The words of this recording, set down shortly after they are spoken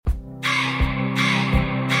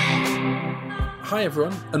Hi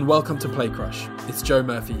everyone, and welcome to Play Crush. It's Joe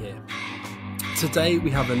Murphy here. Today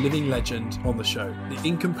we have a living legend on the show, the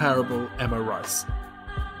incomparable Emma Rice.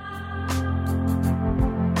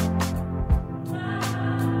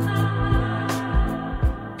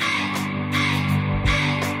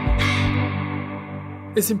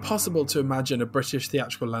 It's impossible to imagine a British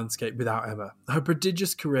theatrical landscape without Emma. Her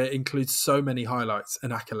prodigious career includes so many highlights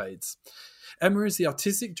and accolades. Emma is the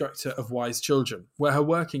artistic director of Wise Children, where her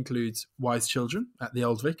work includes Wise Children at the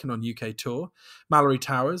Old Vic and on UK tour, Malory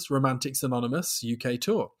Towers, Romantics Anonymous, UK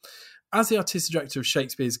tour. As the artistic director of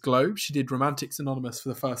Shakespeare's Globe, she did Romantics Anonymous for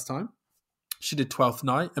the first time. She did Twelfth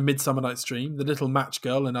Night, A Midsummer Night's Dream, The Little Match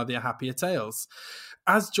Girl and Other Happier Tales.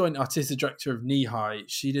 As joint artistic director of Knee High,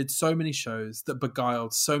 she did so many shows that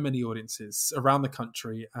beguiled so many audiences around the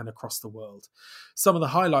country and across the world. Some of the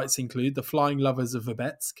highlights include The Flying Lovers of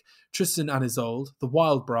Verbetsk, Tristan and Isolde, The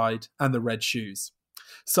Wild Bride, and The Red Shoes.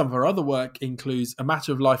 Some of her other work includes A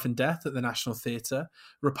Matter of Life and Death at the National Theatre,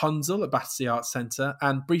 Rapunzel at Battersea Arts Centre,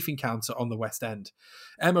 and Brief Encounter on the West End.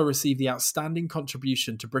 Emma received the Outstanding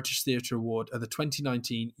Contribution to British Theatre Award at the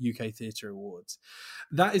 2019 UK Theatre Awards.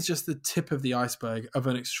 That is just the tip of the iceberg of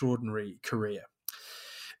an extraordinary career.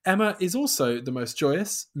 Emma is also the most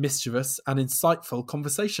joyous, mischievous, and insightful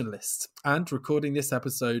conversationalist, and recording this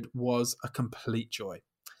episode was a complete joy.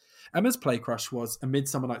 Emma's play crush was A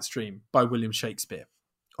Midsummer Night's Dream by William Shakespeare.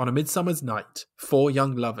 On a midsummer's night, four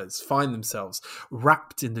young lovers find themselves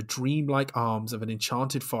wrapped in the dreamlike arms of an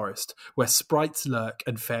enchanted forest where sprites lurk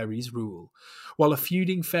and fairies rule. While a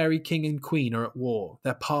feuding fairy king and queen are at war,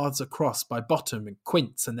 their paths are crossed by Bottom and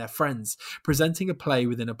Quince and their friends, presenting a play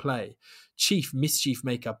within a play. Chief mischief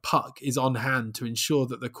maker Puck is on hand to ensure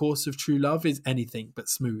that the course of true love is anything but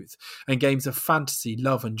smooth, and games of fantasy,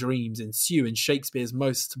 love and dreams ensue in Shakespeare's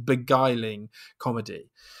most beguiling comedy.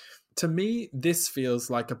 To me, this feels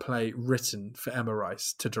like a play written for Emma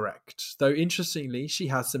Rice to direct, though interestingly, she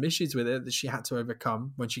has some issues with it that she had to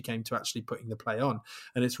overcome when she came to actually putting the play on,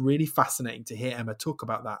 and it's really fascinating to hear Emma talk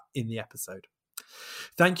about that in the episode.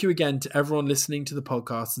 Thank you again to everyone listening to the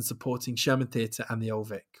podcast and supporting Sherman Theatre and the Old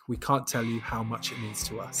Vic. We can't tell you how much it means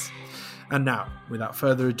to us. And now, without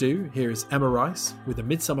further ado, here is Emma Rice with A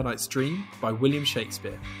Midsummer Night's Dream by William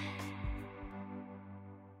Shakespeare.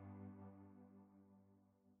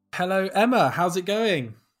 Hello, Emma. How's it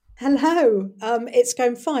going? Hello. It's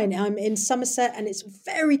going fine. I'm in Somerset and it's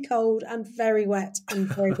very cold and very wet and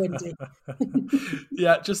very windy.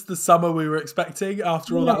 Yeah, just the summer we were expecting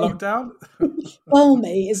after all that lockdown.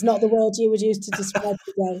 Balmy is not the word you would use to describe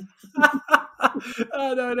the day.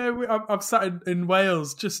 No. I'm sat in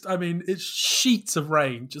Wales. It's sheets of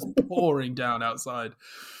rain just pouring down outside.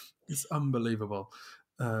 It's unbelievable.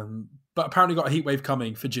 But apparently got a heat wave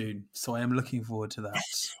coming for June, so I am looking forward to that.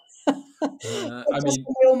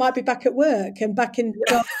 We all might be back at work and back in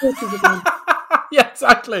dark quarters again. Yeah,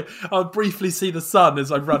 exactly. I'll briefly see the sun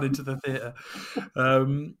as I run into the theatre.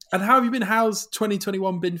 And how have you been? How's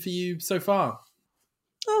 2021 been for you so far?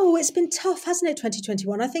 Oh, it's been tough, hasn't it,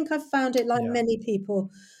 2021? I think I've found it, like many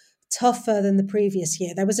people, tougher than the previous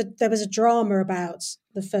year. There was a drama about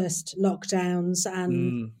the first lockdowns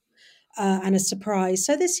and a surprise.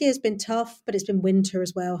 So this year's been tough, but it's been winter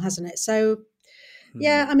as well, hasn't it? So,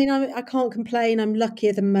 yeah, I can't complain. I'm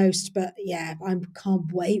luckier than most, but yeah, I can't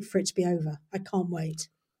wait for it to be over. I can't wait.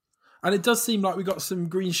 And it does seem like we got some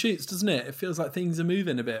green shoots, doesn't it? It feels like things are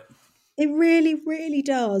moving a bit. It really, really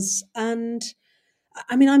does. And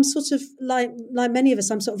I'm sort of like many of us,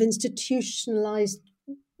 I'm sort of institutionalized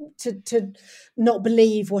to not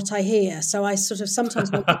believe what I hear. So I sort of sometimes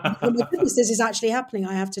think, oh my goodness, this is actually happening.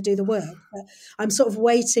 I have to do the work. But I'm sort of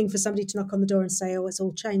waiting for somebody to knock on the door and say, oh, it's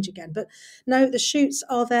all change again. But no, the shoots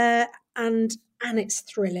are there and it's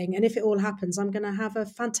thrilling. And if it all happens, I'm going to have a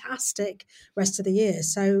fantastic rest of the year.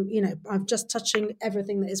 So, I'm just touching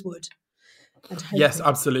everything that is wood. Yes,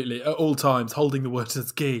 absolutely. At all times, holding the wood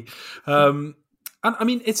is key.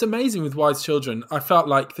 And it's amazing with Wise Children. I felt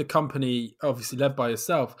like the company, obviously led by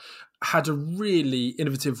yourself, had a really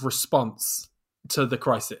innovative response to the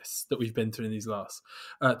crisis that we've been through in these last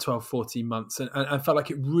 12, 14 months. And I felt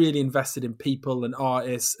like it really invested in people and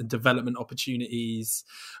artists and development opportunities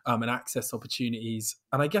and access opportunities.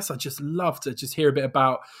 And I guess I'd just love to just hear a bit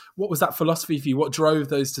about what was that philosophy for you? What drove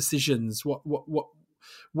those decisions?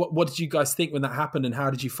 What did you guys think when that happened? And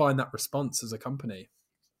how did you find that response as a company?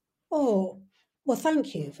 Oh, well,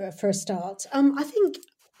 thank you for a start.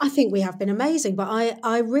 I think we have been amazing, but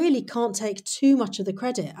I really can't take too much of the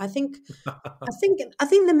credit. I think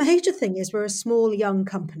the major thing is we're a small young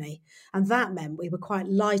company, and that meant we were quite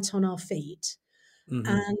light on our feet,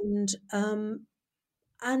 and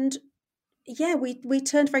yeah, we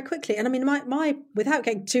turned very quickly. And I mean, my without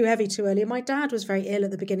getting too heavy too early, my dad was very ill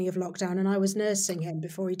at the beginning of lockdown, and I was nursing him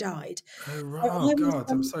before he died. Oh, right. So Oh I was, God,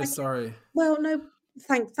 I'm so I, sorry. well, no,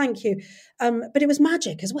 thank you. But it was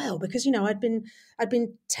magic as well because I'd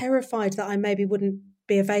been terrified that I maybe wouldn't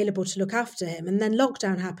be available to look after him, and then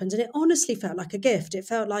lockdown happened, and it honestly felt like a gift. It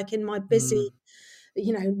felt like in my Mm. busy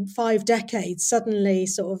 5 decades, suddenly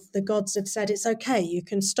sort of the gods had said it's okay, you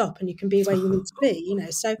can stop and you can be where you need to be.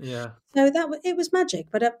 Yeah. So it was magic.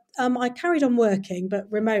 But I carried on working, but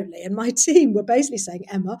remotely, and my team were basically saying,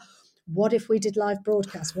 Emma, what if we did live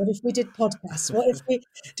broadcasts? What if we did podcasts? What if we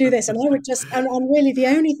do this? And I would just, and really the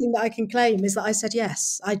only thing that I can claim is that I said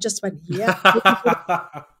yes. I just went, yeah,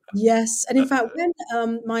 yes. And in fact,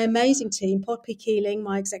 when my amazing team, Poppy Keeling,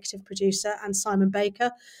 my executive producer, and Simon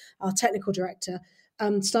Baker, our technical director,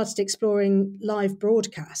 started exploring live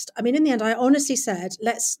broadcast. I mean, in the end, I honestly said,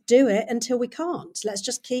 let's do it until we can't. Let's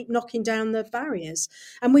just keep knocking down the barriers.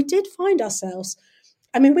 And we did find ourselves.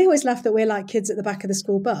 I mean, we always laugh that we're like kids at the back of the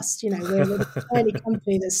school bus. We're a tiny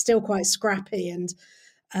company that's still quite scrappy and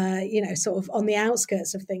sort of on the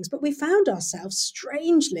outskirts of things. But we found ourselves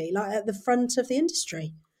strangely like at the front of the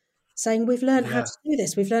industry, saying we've learned how Yeah. to do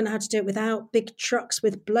this. We've learned how to do it without big trucks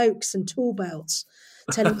with blokes and tool belts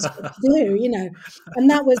telling us what to do. And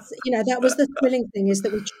that was the thrilling thing, is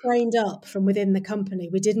that we trained up from within the company.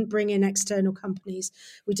 We didn't bring in external companies.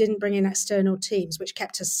 We didn't bring in external teams, which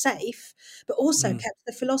kept us safe, but also Mm. kept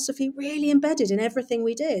the philosophy really embedded in everything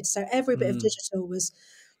we did. So every bit of Mm. digital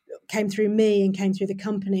came through me and came through the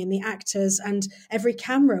company and the actors, and every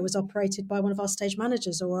camera was operated by one of our stage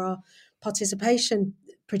managers or our participation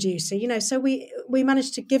producer. So we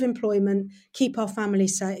managed to give employment, keep our family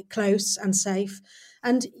close and safe,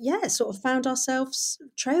 and sort of found ourselves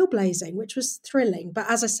trailblazing, which was thrilling. But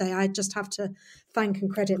as I say, I just have to thank and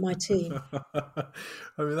credit my team. I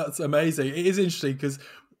mean, that's amazing. It is interesting because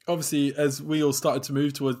obviously, as we all started to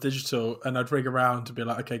move towards digital, and I'd ring around to be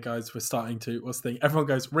like, okay, guys, we're starting to, what's the thing? Everyone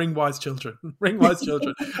goes, ring Wise Children, ring Wise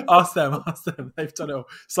Children. Ask them. They've done it all.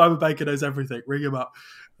 Simon Baker knows everything. Ring him up.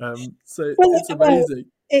 So it's Well, amazing.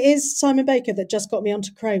 it is Simon Baker that just got me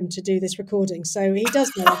onto Chrome to do this recording, so he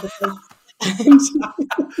does know everything. And,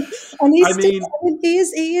 and he's I still, mean,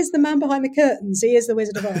 he is the man behind the curtains. He is the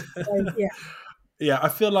Wizard of Oz. So, yeah. yeah, I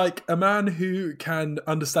feel like a man who can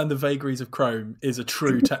understand the vagaries of Chrome is a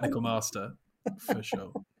true technical master, for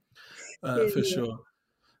sure. For Yeah. sure.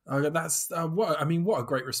 That's what a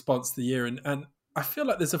great response to the year, and I feel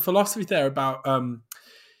like there's a philosophy there about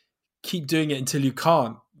keep doing it until you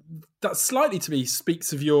can't. That slightly to me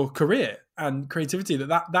speaks of your career and creativity.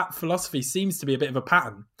 That philosophy seems to be a bit of a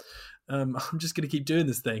pattern. I'm just going to keep doing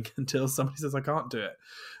this thing until somebody says I can't do it,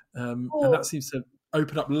 and that Well, seems to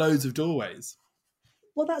open up loads of doorways.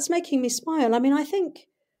 well, that's making me smile. I mean, I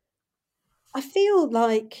feel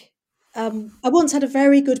like I once had a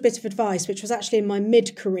very good bit of advice, which was actually in my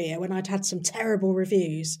mid-career when I'd had some terrible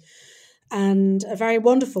reviews, and a very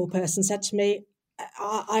wonderful person said to me,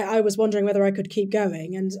 I was wondering whether I could keep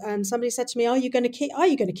going, and somebody said to me, Are you going to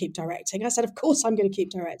keep directing? I said, of course I'm going to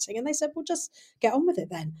keep directing, and they said, well, just get on with it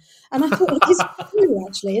then. And I thought it is true,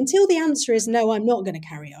 actually. Until the answer is no, I'm not going to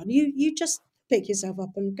carry on. You just pick yourself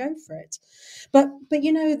up and go for it. But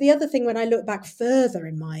the other thing when I look back further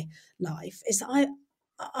in my life is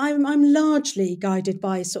I'm largely guided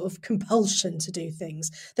by sort of compulsion to do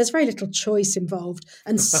things. There's very little choice involved,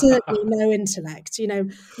 and certainly no intellect.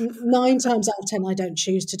 9 times out of 10, I don't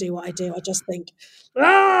choose to do what I do. I just think,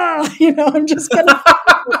 I'm just going to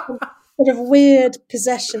sort of weird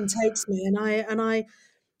possession takes me, and I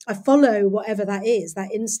follow whatever that is,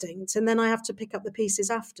 that instinct, and then I have to pick up the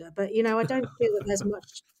pieces after. But I don't feel that there's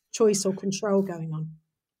much choice or control going on.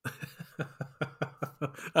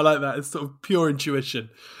 I like that. It's sort of pure intuition,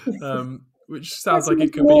 which sounds Gets like me it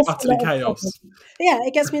into could an be awful utterly lot of chaos. trouble. Yeah,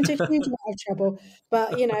 it gets me into a huge amount of trouble.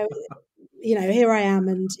 But here I am,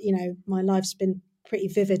 and my life's been pretty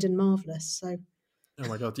vivid and marvelous. So Oh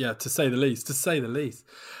my god, yeah, to say the least. To say the least.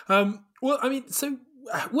 Well, I mean, so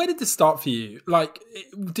where did this start for you? Like,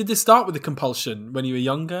 did this start with a compulsion when you were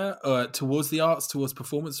younger, towards the arts, towards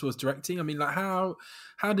performance, towards directing? I mean, like how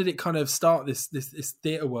did it kind of start this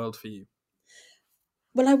theatre world for you?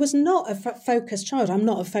 well, I was not a focused child. I'm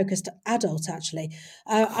not a focused adult, actually.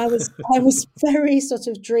 I was very sort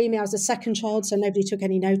of dreamy. I was the second child, so nobody took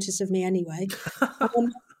any notice of me anyway.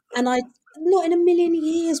 Um, and I, not in a million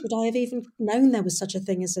years would I have even known there was such a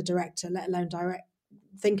thing as a director, let alone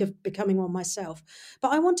think of becoming one myself. But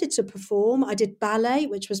I wanted to perform. I did ballet,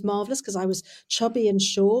 which was marvelous because I was chubby and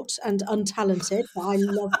short and untalented, but I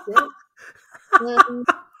loved it. And,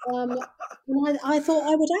 and I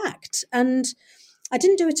thought I would act. And I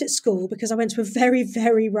didn't do it at school because I went to a very,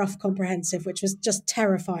 very rough comprehensive, which was just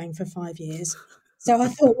terrifying for 5 years. So I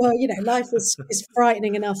thought, well, life is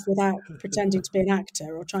frightening enough without pretending to be an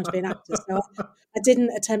actor or trying to be an actor. So I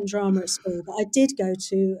didn't attempt drama at school, but I did go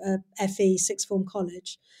to a FE, sixth form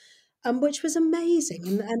college, which was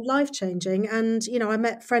amazing and life changing. And, I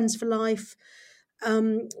met friends for life.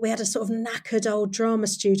 We had a sort of knackered old drama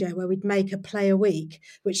studio where we'd make a play a week,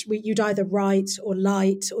 which you'd either write or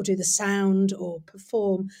light or do the sound or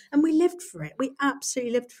perform. And we lived for it. We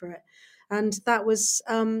absolutely lived for it. And that was,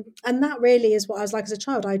 and that really is what I was like as a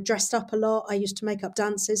child. I dressed up a lot. I used to make up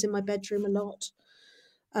dances in my bedroom a lot.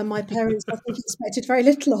 And my parents, I think, expected very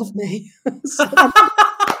little of me. So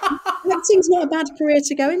acting's not a bad career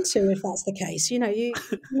to go into if that's the case.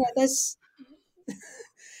 There's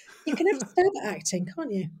you can have to stab at acting,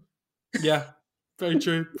 can't you? Yeah, very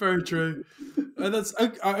true, very true. That's.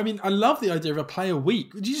 I mean, I love the idea of a play a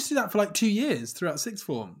week. Did you just do that for like 2 years throughout sixth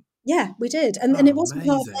form? Yeah, we did, and it wasn't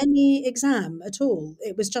part of any exam at all.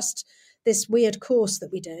 It was just this weird course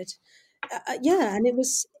that we did. Yeah, and it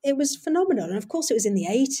was phenomenal. And of course, it was in the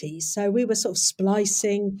 80s, so we were sort of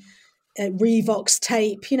splicing Revox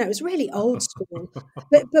tape. It was really old school.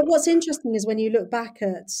 But what's interesting is when you look back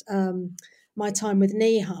at my time with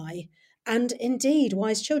Knee High, and indeed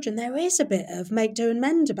Wise Children, there is a bit of make, do, and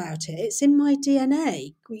mend about it. It's in my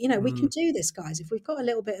DNA. We can do this, guys. If we've got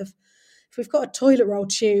a toilet roll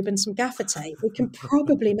tube and some gaffer tape, we can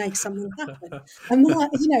probably make something happen. And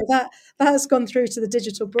that has gone through to the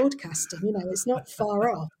digital broadcasting. It's not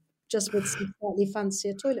far off, just with some slightly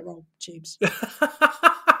fancier toilet roll tubes.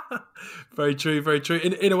 Very true, very true.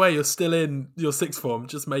 In a way, you're still in your sixth form,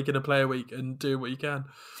 just making a play a week and doing what you can.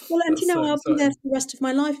 Well, and I'll be there for the rest of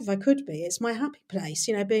my life if I could be. It's my happy place,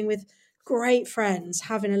 being with great friends,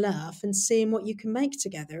 having a laugh, and seeing what you can make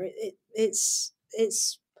together. It's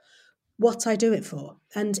what I do it for.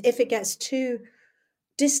 And if it gets too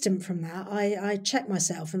distant from that, I check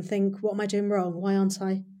myself and think, what am I doing wrong? Why aren't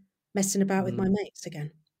I messing about with my mates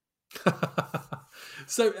again?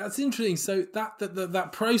 So that's interesting. So that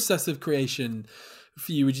process of creation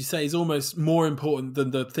for you, would you say, is almost more important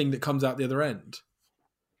than the thing that comes out the other end?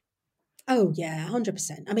 Oh yeah,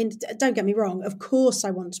 100%. I mean, don't get me wrong. Of course,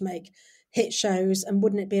 I want to make hit shows, and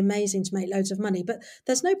wouldn't it be amazing to make loads of money? But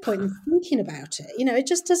there's no point in thinking about it. It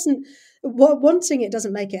just doesn't. Wanting it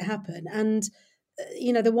doesn't make it happen. And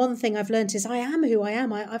the one thing I've learned is I am who I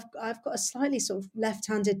am. I've got a slightly sort of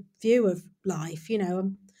left-handed view of life.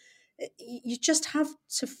 You just have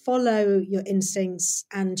to follow your instincts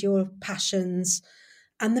and your passions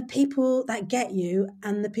and the people that get you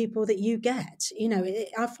and the people that you get.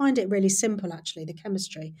 I find it really simple, actually, the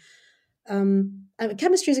chemistry. And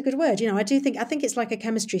chemistry is a good word. I think it's like a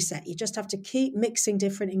chemistry set. You just have to keep mixing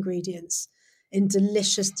different ingredients in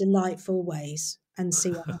delicious, delightful ways and see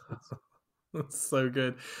what happens. That's so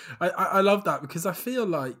good. I love that, because I feel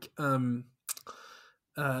like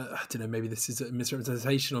I don't know, maybe this is a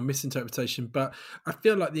misrepresentation or misinterpretation, but I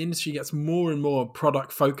feel like the industry gets more and more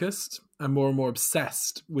product focused and more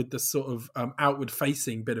obsessed with the sort of outward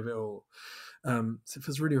facing bit of it all. So it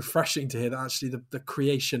feels really refreshing to hear that actually the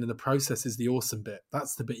creation and the process is the awesome bit.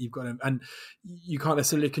 That's the bit you've got to, and you can't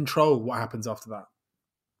necessarily control what happens after that.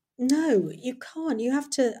 No, you can't. You have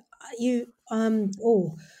to, I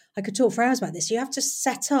could talk for hours about this. You have to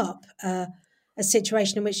set up a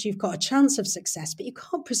situation in which you've got a chance of success, but you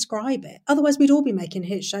can't prescribe it. Otherwise, we'd all be making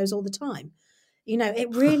hit shows all the time.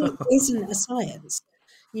 It really isn't a science.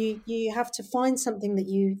 You have to find something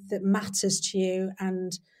that matters to you,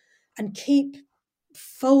 and keep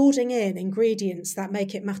folding in ingredients that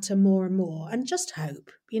make it matter more and more, and just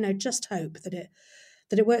hope that it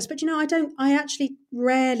works. But I actually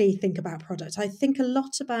rarely think about product. I think a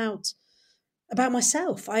lot about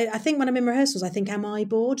myself. I think when I'm in rehearsals, I think, am I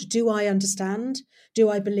bored? Do I understand? Do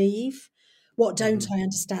I believe? What don't I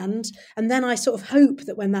understand? And then I sort of hope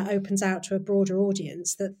that when that opens out to a broader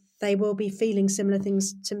audience, that they will be feeling similar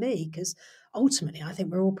things to me, because ultimately I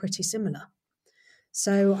think we're all pretty similar.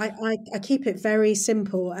 So I keep it very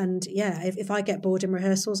simple. And yeah, if I get bored in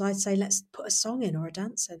rehearsals, I'd say, let's put a song in or a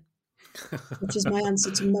dance in, which is my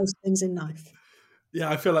answer to most things in life. Yeah,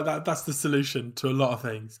 I feel like that's the solution to a lot of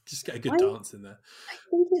things. Just get a good dance in there. I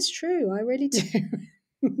think it's true. I really do.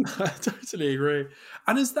 I totally agree.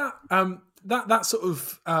 And is that that sort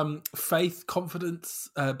of faith, confidence,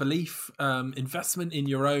 belief, investment in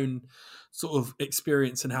your own sort of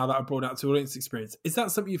experience and how that brought out to audience experience, is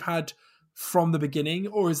that something you've had from the beginning,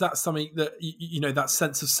 or is that something that that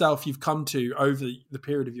sense of self you've come to over the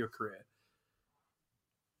period of your career?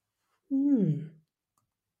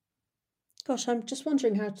 Gosh, I'm just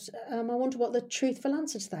wondering I wonder what the truthful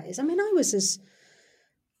answer to that is. I mean, I was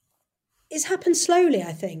It's happened slowly,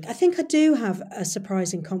 I think. I think I do have a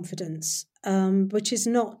surprising confidence, which is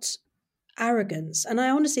not arrogance. And I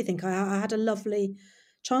honestly think I had a lovely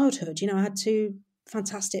childhood. You know, I had two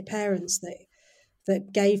fantastic parents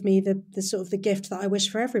that gave me the sort of the gift that I wish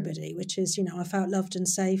for everybody, which is, you know, I felt loved and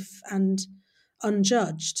safe and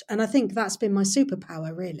unjudged. And I think that's been my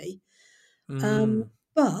superpower, really. Mm.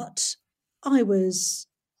 But I was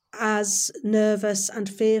as nervous and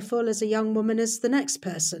fearful as a young woman as the next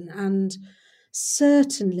person, and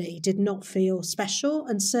certainly did not feel special,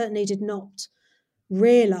 and certainly did not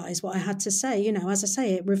realize what I had to say. You know, as I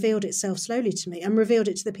say, it revealed itself slowly to me and revealed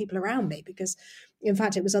it to the people around me, because in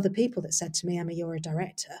fact it was other people that said to me, Emma, you're a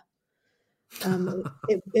director.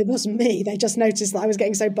 It wasn't me. They just noticed that I was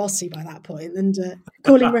getting so bossy by that point, and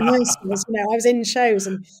calling rehearsals. You know, I was in shows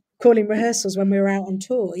and calling rehearsals when we were out on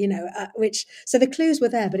tour. You know, so the clues were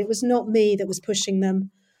there, but it was not me that was pushing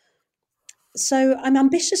them. So I'm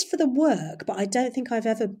ambitious for the work, but I don't think I've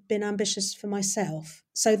ever been ambitious for myself.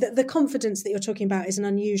 So the confidence that you're talking about is an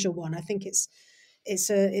unusual one. I think it's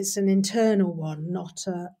an internal one, not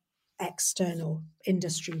a external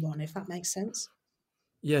industry one, if that makes sense.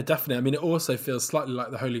 Yeah, definitely. I mean, it also feels slightly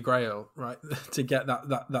like the Holy Grail, right? To get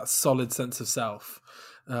that solid sense of self,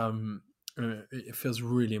 it feels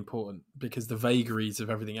really important, because the vagaries of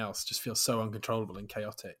everything else just feel so uncontrollable and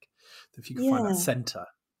chaotic. If you can find that center,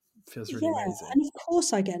 it feels really amazing. And of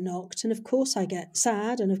course I get knocked, and of course I get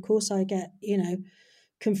sad, and of course I get, you know,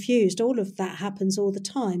 confused. All of that happens all the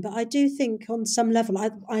time. But I do think on some level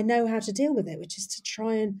I know how to deal with it, which is to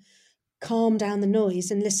try and calm down the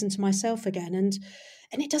noise and listen to myself again. And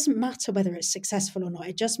it doesn't matter whether it's successful or not.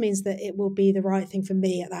 It just means that it will be the right thing for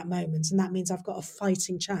me at that moment, and that means I've got a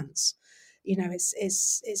fighting chance. You know,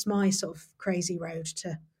 it's my sort of crazy road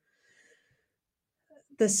to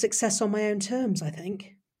the success on my own terms, I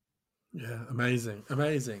think. Yeah, amazing.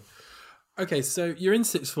 Okay, so you're in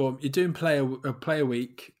sixth form. You're doing play a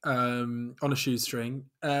week on a shoestring.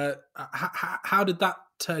 How did that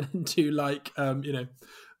turn into, like, you know,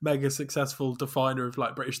 mega successful definer of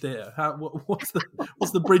like British theatre? What's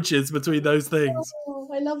the bridges between those things? Oh,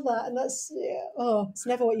 I love that, and that's it's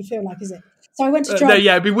never what you feel like, is it? So I went to drama. No,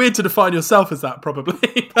 yeah, it'd be weird to define yourself as that,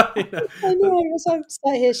 probably. But, you know. I know. So I'm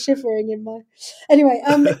sat here shivering in my. Anyway,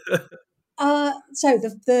 so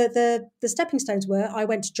the stepping stones were, I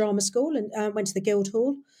went to drama school and went to the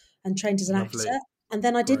Guildhall and trained as an Lovely. actor, and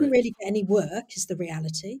then I didn't Great. really get any work, is the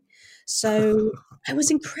reality. So I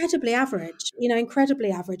was incredibly average. You know,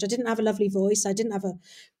 incredibly average. I didn't have a lovely voice. I didn't have a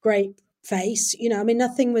great face. You know, I mean,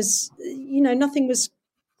 nothing was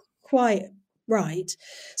quite right.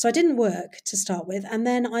 So I didn't work to start with. And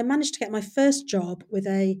then I managed to get my first job with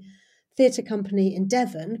a theatre company in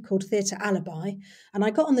Devon called Theatre Alibi. And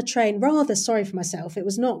I got on the train rather sorry for myself. It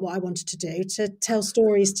was not what I wanted to do, to tell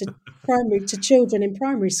stories to children in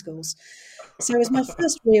primary schools. So it was my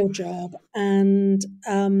first real job. And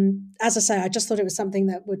as I say, I just thought it was something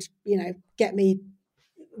that would, you know, get me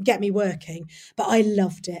working. But I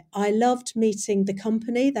loved it. I loved meeting the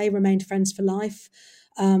company. They remained friends for life.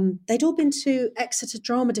 They'd all been to Exeter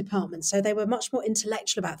Drama Department, so they were much more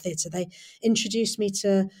intellectual about theatre. They introduced me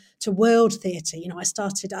to world theatre. You know, I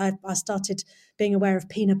started being aware of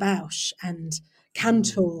Pina Bausch and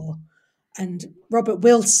Cantor and Robert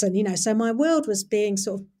Wilson. You know, so my world was being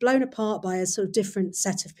sort of blown apart by a sort of different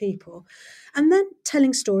set of people. And then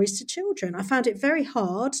telling stories to children, I found it very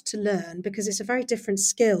hard to learn, because it's a very different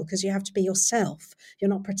skill, because you have to be yourself. You're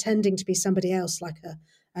not pretending to be somebody else like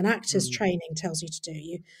an actor's training tells you to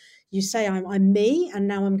do. You say I'm me, and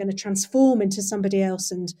now I'm going to transform into somebody else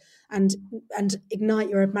and ignite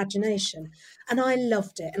your imagination. And I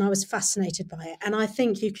loved it, and I was fascinated by it. And I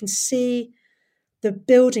think you can see the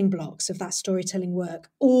building blocks of that storytelling work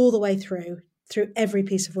all the way through every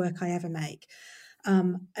piece of work I ever make.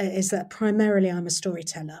 Is that primarily I'm a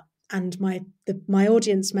storyteller, and my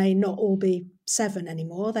audience may not all be 7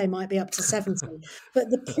 anymore. They might be up to 70,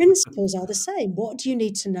 but the principles are the same. What do you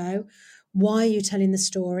need to know? Why are you telling the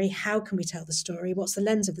story? How can we tell the story? What's the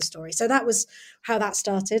lens of the story? So that was how that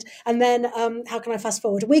started. And then how can I fast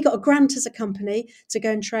forward? We got a grant as a company to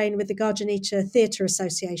go and train with the Gardzienice Theatre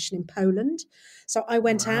Association in Poland. So I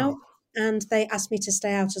went out, and they asked me to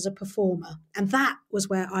stay out as a performer. And that was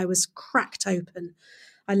where I was cracked open.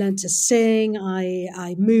 I learned to sing.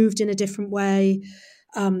 I moved in a different way.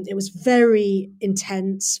 It was very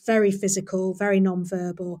intense, very physical, very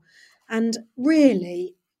nonverbal. And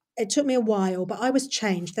really, it took me a while, but I was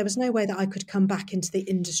changed. There was no way that I could come back into the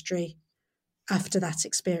industry after that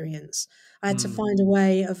experience. I had to find a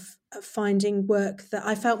way of finding work that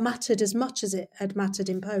I felt mattered as much as it had mattered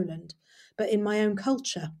in Poland, but in my own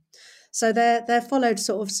culture. So there followed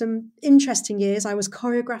sort of some interesting years. I was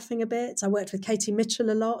choreographing a bit. I worked with Katie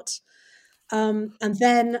Mitchell a lot. And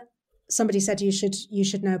then somebody said, you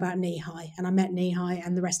should know about Knee High. And I met Knee High,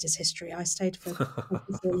 and the rest is history. I stayed for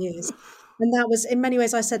 4 years. And that was, in many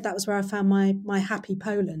ways, I said that was where I found my happy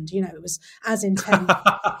Poland. You know, it was as intense,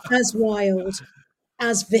 as wild,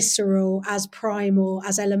 as visceral, as primal,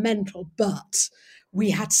 as elemental, but we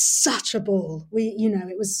had such a ball. We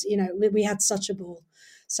had such a ball.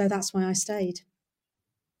 So that's why I stayed.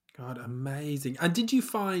 God, amazing. And did you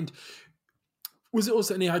find, was it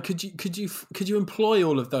also anyhow, could you employ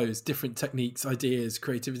all of those different techniques, ideas,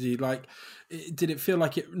 creativity? Like, did it feel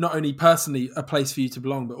like it not only personally a place for you to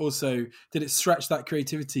belong, but also did it stretch that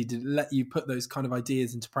creativity? Did it let you put those kind of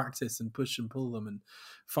ideas into practice and push and pull them and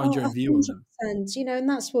find your own view on them? 100%. And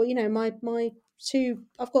that's what, my two,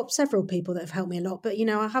 I've got several people that have helped me a lot, but,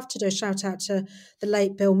 I have to do a shout out to the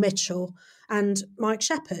late Bill Mitchell and Mike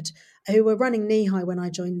Shepherd, who were running Knee High when I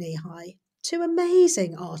joined Knee High. Two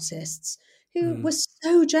amazing artists who were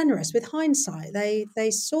so generous. With hindsight,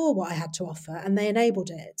 they saw what I had to offer and they enabled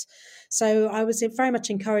it. So I was very much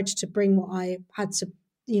encouraged to bring what I had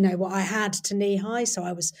to Knee High. So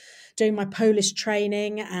I was doing my Polish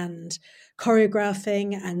training and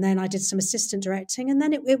choreographing, and then I did some assistant directing, and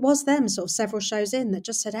then it was them sort of several shows in that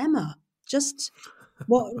just said, Emma,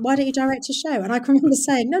 why don't you direct a show? And I can remember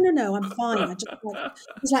saying, no, I'm fine. I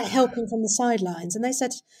was like helping from the sidelines. And they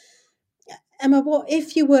said, Emma, what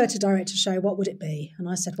if you were to direct a show, what would it be? And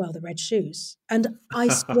I said, well, The Red Shoes. And I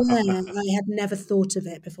swear I had never thought of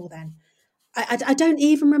it before then. I don't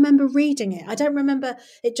even remember reading it. I don't remember.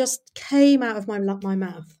 It just came out of my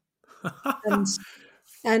mouth.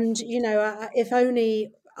 And if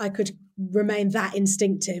only I could remain that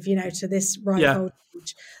instinctive, to this ripe old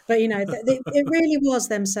age. But, it really was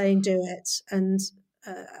them saying, do it. And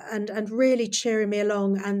really cheering me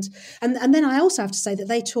along. And then I also have to say that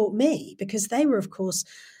they taught me, because they were, of course,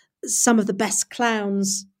 some of the best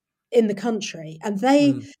clowns in the country. And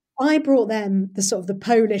I brought them the sort of the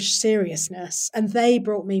Polish seriousness, and they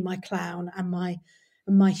brought me my clown and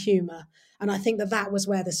my humour. And I think that was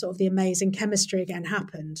where the sort of the amazing chemistry again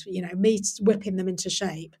happened, me whipping them into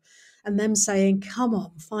shape and them saying, come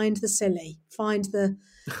on, find the silly, find the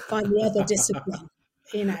other discipline,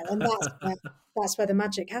 and that's where the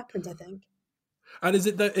magic happened, I think. And is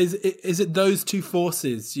it those two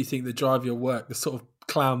forces, do you think, that drive your work? The sort of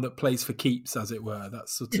clown that plays for keeps, as it were, that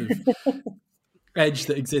sort of edge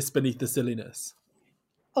that exists beneath the silliness?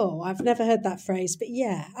 Oh, I've never heard that phrase, but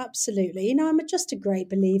yeah, absolutely. I'm just a great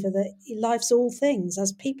believer that life's all things,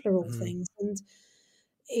 as people are all things. And,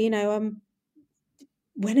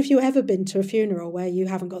 when have you ever been to a funeral where you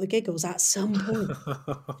haven't got the giggles at some point?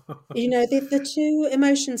 The two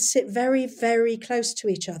emotions sit very, very close to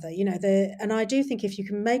each other, and I do think if you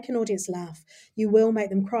can make an audience laugh, you will make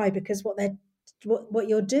them cry, because what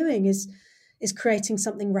you're doing is creating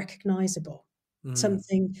something recognizable,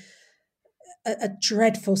 something, a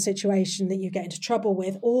dreadful situation that you get into trouble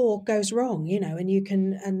with or goes wrong, and you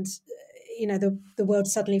can, the world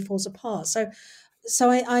suddenly falls apart.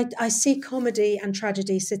 So I see comedy and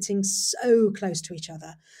tragedy sitting so close to each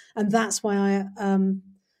other, and that's why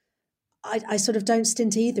I sort of don't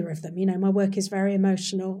stint either of them. My work is very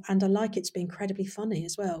emotional, and I like it to be incredibly funny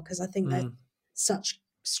as well, because I think they're such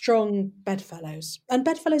strong bedfellows, and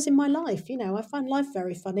bedfellows in my life. I find life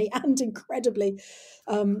very funny and incredibly,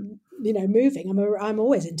 moving. I'm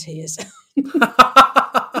always in tears.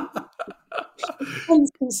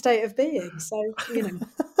 Constant state of being. So,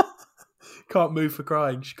 Can't move for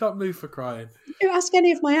crying. She can't move for crying. You ask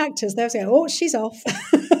any of my actors, they'll say, oh, she's off.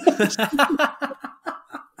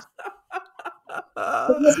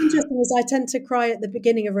 But what's interesting is I tend to cry at the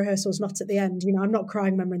beginning of rehearsals, not at the end. I'm not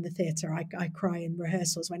crying when we're in the theatre. I cry in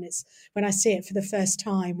rehearsals when I see it for the first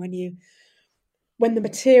time, when the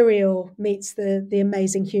material meets the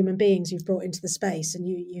amazing human beings you've brought into the space, and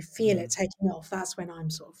you feel it taking off. That's when I'm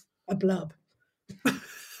sort of a blub.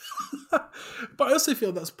 But I also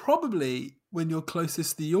feel that's probably when you're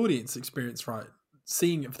closest to the audience experience, right?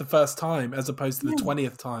 Seeing it for the first time as opposed to the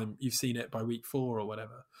 20th time you've seen it by week 4 or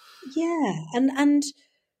whatever. Yeah, and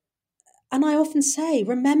I often say,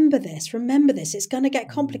 remember this. It's going to get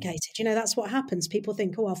complicated. That's what happens. People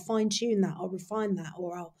think, oh, I'll fine tune that, I'll refine that,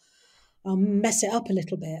 or I'll mess it up a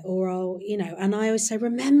little bit, or and I always say,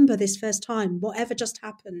 remember this first time, whatever just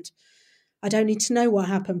happened. I don't need to know what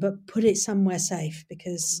happened, but put it somewhere safe,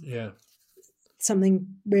 because something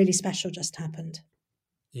really special just happened.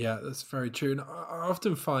 Yeah, that's very true. And I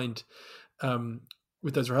often find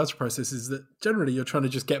with those rehearsal processes that generally you're trying to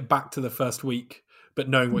just get back to the first week but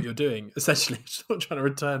knowing what you're doing, essentially. Just not trying to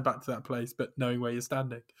return back to that place, but knowing where you're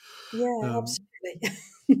standing. Yeah, absolutely.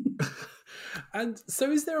 And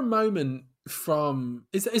so is there a moment from,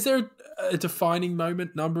 is there a defining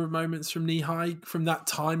moment, number of moments from Knee High, from that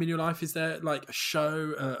time in your life? Is there like a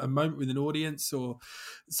show, a moment with an audience, or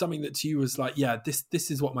something that to you was like, yeah,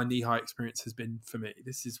 this is what my Knee High experience has been for me.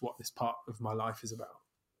 This is what this part of my life is about.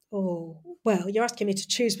 Oh, well, you're asking me to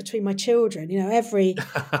choose between my children. You know, every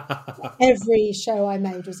show I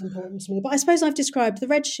made was important to me. But I suppose I've described The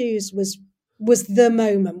Red Shoes was the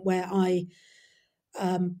moment where I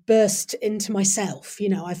burst into myself. You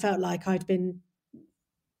know, I felt like I'd been.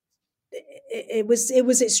 It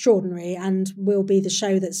was extraordinary, and will be the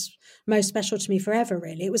show that's most special to me forever.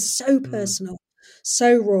 Really, it was so personal,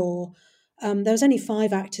 so raw. There was only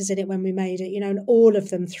 5 actors in it when we made it, you know, and all of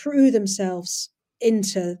them threw themselves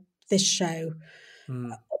into this show.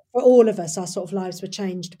 For all of us, our sort of lives were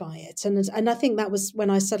changed by it, and I think that was when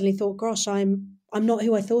I suddenly thought, "Gosh, I'm not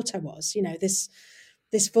who I thought I was." You know, this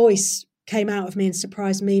voice came out of me and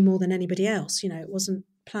surprised me more than anybody else. You know, it wasn't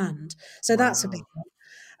planned, so that's a big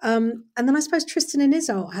one. And then I suppose Tristan and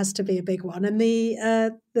Isolde has to be a big one, and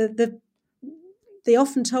the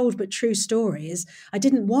often told but true story is I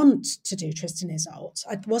didn't want to do Tristan and Isolde.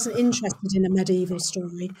 I wasn't interested in a medieval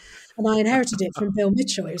story, and I inherited it from Bill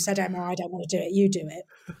Mitchell, who said, "Emma, I don't want to do it, you do it."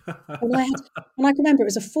 And I can remember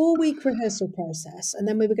it was a 4-week rehearsal process, and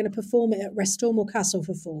then we were going to perform it at Restormel Castle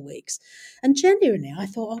for 4 weeks. And genuinely, I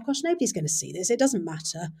thought, "Oh gosh, nobody's going to see this. It doesn't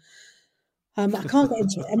matter. I can't get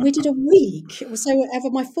into it." And we did a week. So over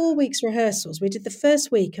my 4 weeks rehearsals, we did the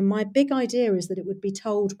first week, and my big idea is that it would be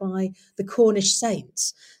told by the Cornish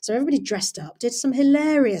saints. So everybody dressed up, did some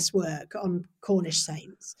hilarious work on Cornish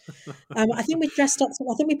saints. I think we dressed up.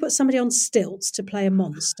 I think we put somebody on stilts to play a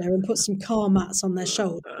monster and put some car mats on their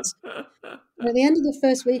shoulders. And at the end of the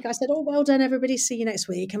first week, I said, "Oh, well done, everybody. See you next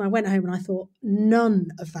week." And I went home and I thought, none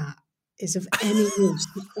of that is of any use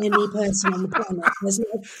to any person on the planet. There's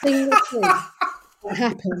not a single thing that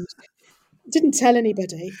happened. Didn't tell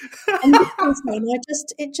anybody. And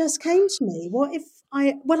it just came to me. What if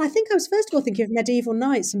I think I was first of all thinking of medieval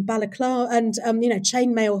knights and balaclava and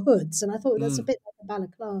chainmail hoods, and I thought that's a bit like a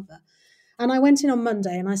balaclava. And I went in on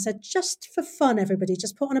Monday and I said, just for fun, everybody,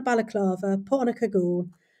 just put on a balaclava, put on a cagoule.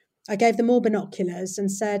 I gave them all binoculars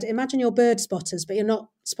and said, imagine you're bird spotters, but you're not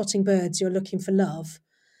spotting birds, you're looking for love.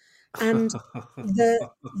 And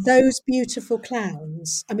those beautiful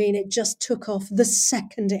clowns, I mean, it just took off the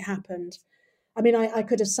second it happened. I mean, I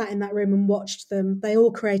could have sat in that room and watched them. They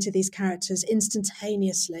all created these characters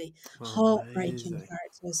instantaneously, heartbreaking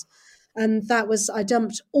characters. And I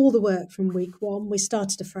dumped all the work from week 1. We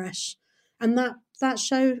started afresh. And that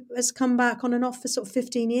show has come back on and off for sort of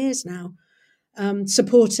 15 years now,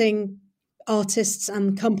 supporting artists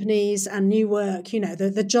and companies and new work. You know,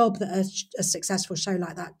 the job that a successful show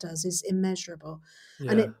like that does is immeasurable.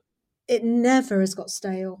 Yeah. And it never has got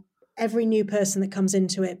stale. Every new person that comes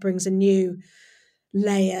into it brings a new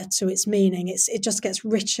layer to its meaning. It just gets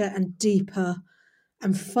richer and deeper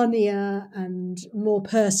and funnier and more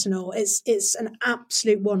personal. It's an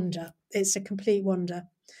absolute wonder. It's a complete wonder.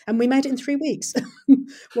 And we made it in 3 weeks.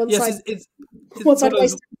 Once I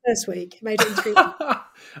wasted the first week, made it in 3 weeks.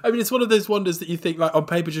 I mean, it's one of those wonders that you think, like, on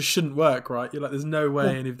paper just shouldn't work, right? You're like, there's no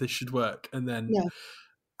way any of this should work. And then,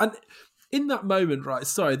 and in that moment, right?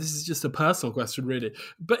 Sorry, this is just a personal question, really.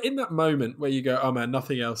 But in that moment where you go, oh man,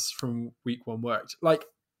 nothing else from week 1 worked. Like,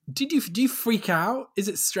 do you freak out? Is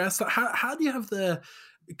it stress? Like, how do you have the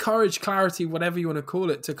courage, clarity, whatever you want to call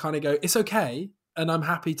it, to kind of go, it's okay, and I'm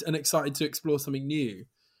happy and excited to explore something new?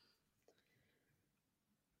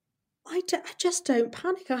 I just don't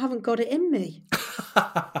panic. I haven't got it in me.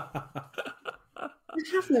 I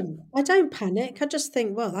haven't. I don't panic. I just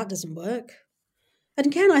think, well, that doesn't work. And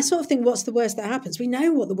again, I sort of think, what's the worst that happens? We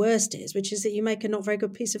know what the worst is, which is that you make a not very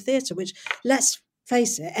good piece of theatre, which, let's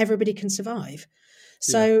face it, everybody can survive.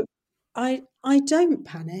 So I don't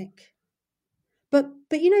panic. But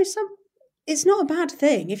you know, it's not a bad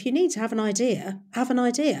thing. If you need to have an idea, have an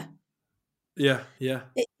idea. Yeah.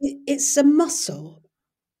 It's a muscle.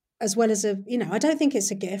 As well as I don't think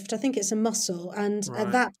it's a gift. I think it's a muscle. And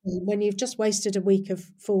at that point, when you've just wasted a week of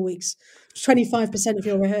 4 weeks, 25% of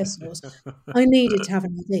your rehearsals, I needed to have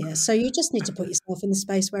an idea. So you just need to put yourself in the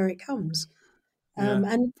space where it comes. And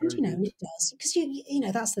it does.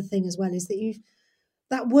 Because that's the thing as well, is that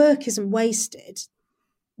that work isn't wasted.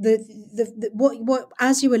 What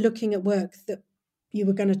as you were looking at work that you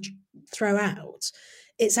were going to throw out,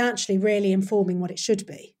 it's actually really informing what it should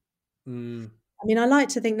be. I mean, I like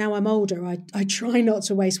to think now I'm older, I try not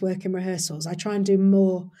to waste work in rehearsals. I try and do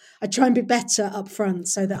more. I try and be better up front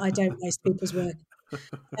so that I don't waste people's work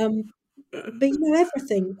But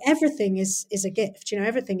everything is a gift.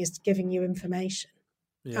 Everything is giving you information.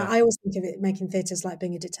 Yeah. I always think of it making theatres like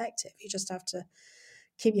being a detective. You just have to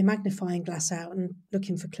keep your magnifying glass out and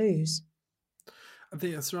looking for clues. I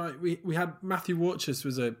think that's right. We had Matthew Warchus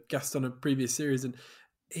was a guest on a previous series, and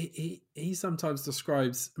he sometimes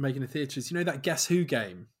describes making a theatre as, that Guess Who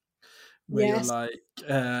game, where Yes. you're like,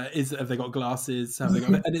 have they got glasses? Have they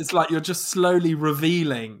got? And it's like you're just slowly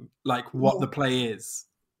revealing like what the play is.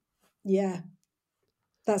 Yeah,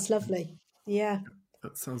 that's lovely. Yeah,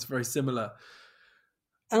 that sounds very similar.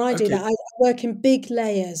 And I do that. I work in big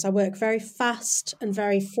layers. I work very fast and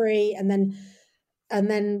very free, and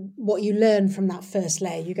then what you learn from that first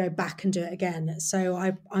layer, you go back and do it again. So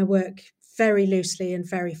I work very loosely and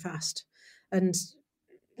very fast, and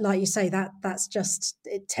like you say, that's just,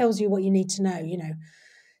 it tells you what you need to know,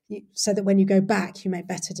 so that when you go back, you make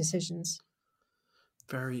better decisions.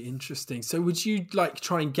 Very interesting. So would you like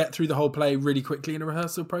try and get through the whole play really quickly in a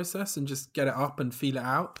rehearsal process and just get it up and feel it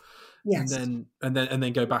out? Yes. And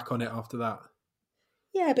then go back on it after that?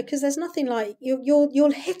 Yeah, because there's nothing like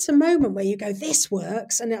you'll hit a moment where you go, this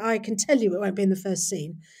works, and I can tell you it won't be in the first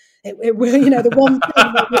scene. It will, the one thing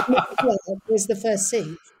that is the first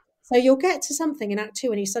scene. So you'll get to something in Act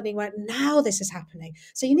 2 and you suddenly went, now this is happening.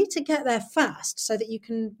 So you need to get there fast so that you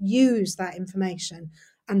can use that information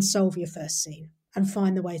and solve your first scene and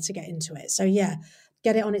find the way to get into it. So yeah,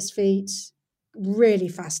 get it on its feet really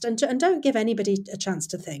fast, and don't give anybody a chance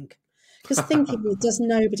to think, because thinking does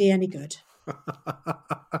nobody any good.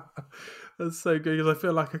 That's so good, because I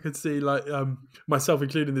feel like I could see like myself,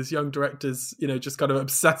 including this young directors, just kind of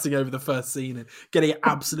obsessing over the first scene and getting it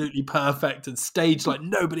absolutely perfect and staged like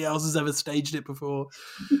nobody else has ever staged it before.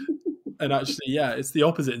 And actually, yeah, it's the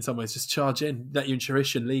opposite in some ways. Just charge in, let your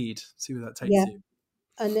intuition lead, see where that takes you.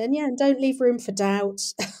 And then, and don't leave room for doubt.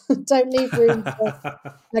 Don't leave room for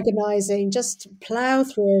agonising. Just plough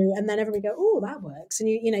through, and then everybody go, oh, that works. And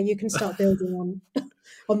you can start building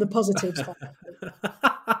on the positives.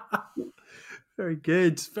 Very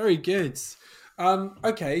good. Very good.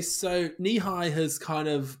 Okay, so Knee-High has kind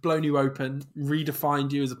of blown you open,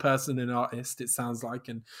 redefined you as a person and artist, it sounds like,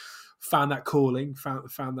 and found that calling,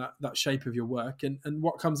 found that shape of your work. And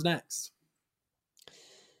what comes next?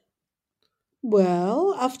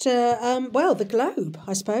 Well, after the Globe,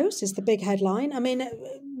 I suppose, is the big headline. I mean,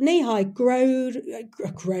 Knee-High growed. I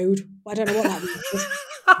don't know what that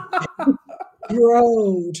means.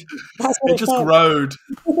 Growed. That's what it just growed.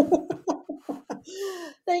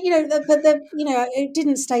 It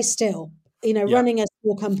didn't stay still. Running a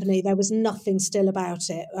small company, there was nothing still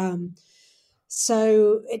about it.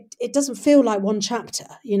 So it doesn't feel like one chapter.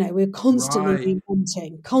 We're constantly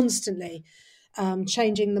reinventing, constantly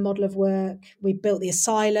changing the model of work. We built the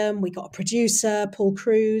asylum. We got a producer, Paul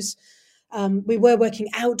Cruz. We were working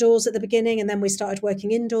outdoors at the beginning, and then we started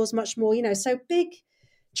working indoors much more. So big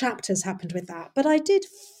chapters happened with that. But I did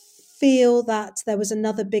feel that there was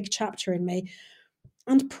another big chapter in me,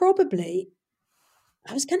 and probably,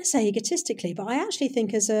 I was going to say egotistically, but I actually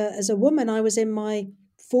think as a woman, I was in my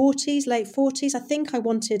 40s, late 40s. I think I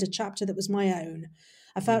wanted a chapter that was my own.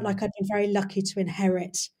 I felt like I'd been very lucky to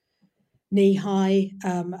inherit Knee-High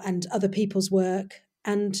and other people's work,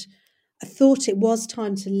 and I thought it was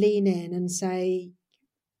time to lean in and say,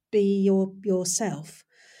 be yourself.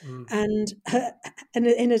 And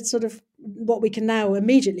in a sort of what we can now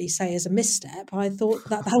immediately say is a misstep, I thought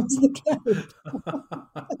that was the Globe.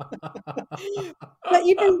 But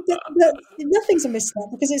nothing's a misstep,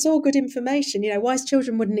 because it's all good information. Wise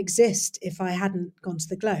Children wouldn't exist if I hadn't gone to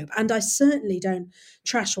the Globe, and I certainly don't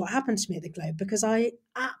trash what happened to me at the Globe, because I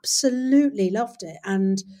absolutely loved it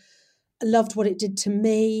and loved what it did to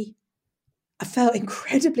me. I felt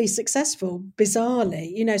incredibly successful,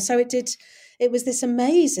 bizarrely, so it was this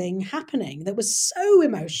amazing happening that was so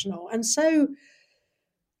emotional and so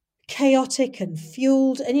chaotic and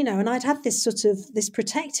fueled. And I'd had this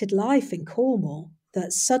protected life in Cornwall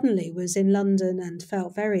that suddenly was in London and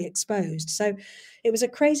felt very exposed. So it was a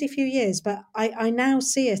crazy few years, but I now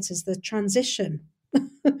see it as the transition,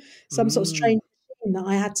 some sort of strange that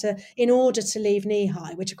I had to, in order to leave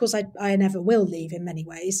Knee-High, which of course I never will leave in many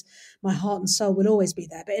ways. My heart and soul will always be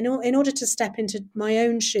there. But in order to step into my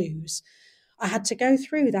own shoes, I had to go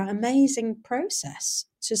through that amazing process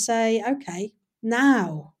to say, okay,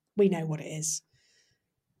 now we know what it is.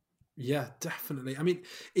 Yeah, definitely. I mean,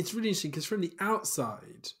 it's really interesting because from the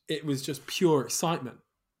outside, it was just pure excitement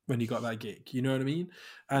when you got that gig, you know what I mean?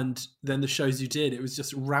 And then the shows you did, it was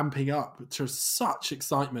just ramping up to such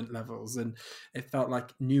excitement levels, and it felt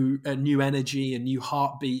like new energy and new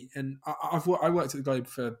heartbeat. And I worked at the Globe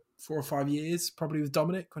for 4 or 5 years, probably with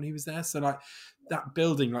Dominic when he was there. So like that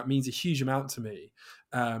building like means a huge amount to me.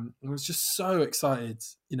 I was just so excited,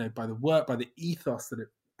 by the work, by the ethos that it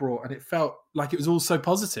brought, and it felt like it was all so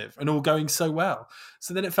positive and all going so well.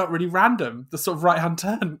 So then it felt really random, the sort of right-hand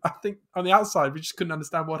turn. I think on the outside we just couldn't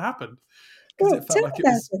understand what happened because it felt like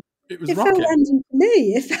it was it rocket. felt random to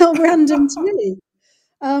me. It felt random to me.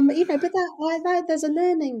 But there's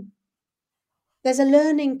a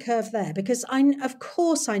learning curve there, because of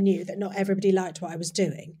course I knew that not everybody liked what I was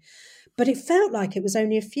doing, but it felt like it was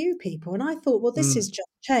only a few people. And I thought, well, this is just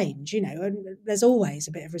change, and there's always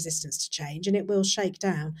a bit of resistance to change and it will shake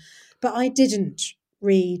down. But I didn't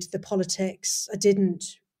read the politics. I didn't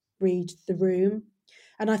read the room.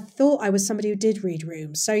 And I thought I was somebody who did read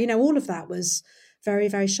rooms. So, all of that was very,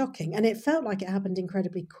 very shocking. And it felt like it happened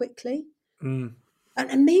incredibly quickly. And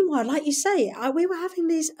meanwhile, like you say, we were having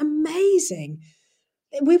these amazing,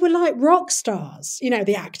 we were like rock stars,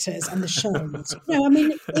 the actors and the shows.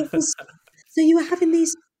 It was, so you were having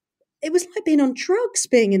these, it was like being on drugs,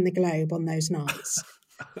 being in the Globe on those nights.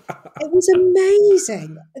 It was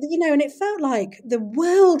amazing, and it felt like the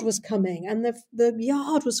world was coming and the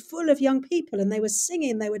yard was full of young people and they were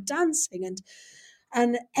singing, they were dancing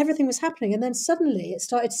and everything was happening. And then suddenly it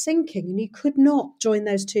started sinking and you could not join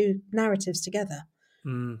those two narratives together.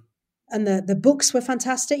 And the books were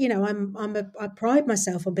fantastic. I pride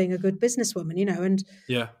myself on being a good businesswoman, and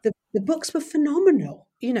the books were phenomenal,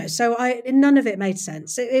 so none of it made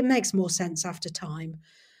sense. It makes more sense after time.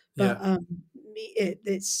 But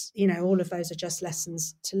it's, all of those are just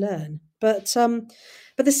lessons to learn. But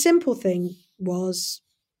the simple thing was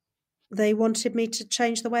they wanted me to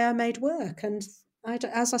change the way I made work. And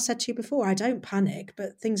as I said to you before, I don't panic,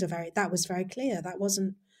 but that was very clear. That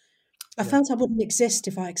wasn't, I felt I wouldn't exist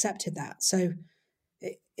if I accepted that. So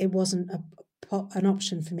it wasn't an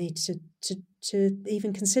option for me to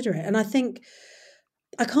even consider it. And I think,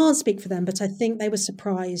 I can't speak for them, but I think they were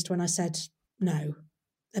surprised when I said no.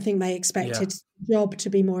 I think they expected the job to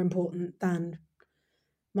be more important than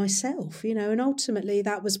myself, and ultimately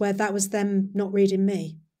that was them not reading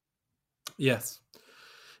me. Yes.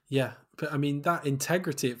 Yeah. But I mean, that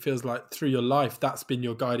integrity, it feels like through your life, that's been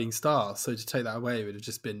your guiding star. So to take that away would have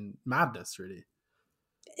just been madness, really.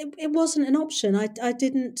 It wasn't an option. I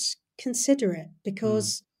didn't consider it,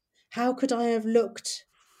 because how could I have looked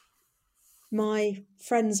my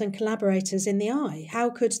friends and collaborators in the eye?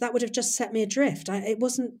 That would have just set me adrift. I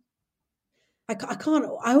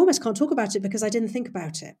almost can't talk about it because I didn't think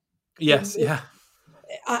about it. Yes.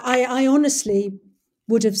 I honestly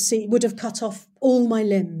would have cut off all my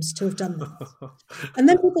limbs to have done that. And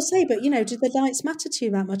then people say, but did the lights matter to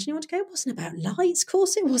you that much? And you want to go, it wasn't about lights. Of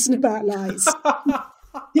course it wasn't about lights.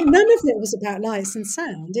 None of it was about lights and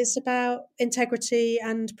sound. It's about integrity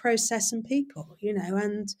and process and people,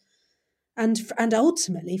 and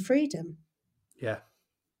ultimately freedom. Yeah.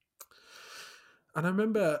 And I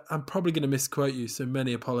remember, I'm probably going to misquote you, so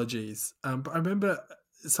many apologies. But I remember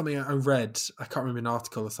something I read, I can't remember, an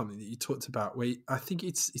article or something that you talked about, where I think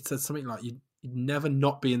it said something like you'd never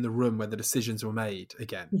not be in the room where the decisions were made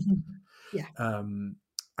again. Yeah.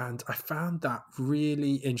 And I found that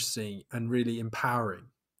really interesting and really empowering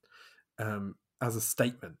as a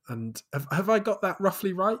statement. And have I got that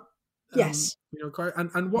roughly right? Yes.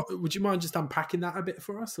 And what would you mind just unpacking that a bit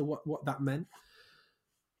for us, or what that meant?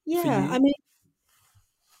 Yeah, I mean,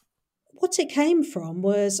 what it came from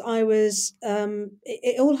was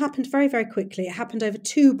it all happened very, very quickly. It happened over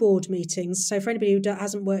 2 board meetings. So for anybody who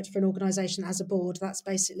hasn't worked for an organisation as a board, that's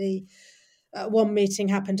basically one meeting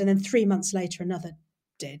happened and then 3 months later another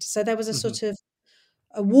did. So there was a sort of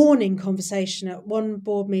a warning conversation at one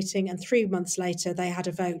board meeting, and 3 months later they had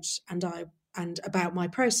a vote and about my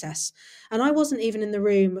process. And I wasn't even in the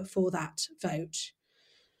room for that vote.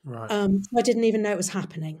 Right. I didn't even know it was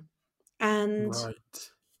happening. And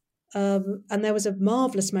there was a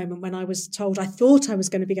marvellous moment when I was told, I thought I was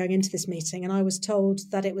going to be going into this meeting, and I was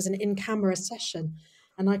told that it was an in-camera session.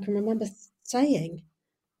 And I can remember saying,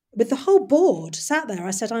 with the whole board sat there,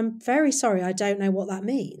 I said, I'm very sorry, I don't know what that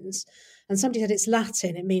means. And somebody said, it's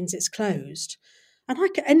Latin, it means it's closed.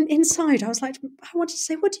 And inside I was like, I wanted to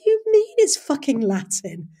say, what do you mean it's fucking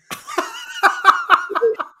Latin?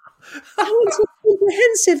 I went to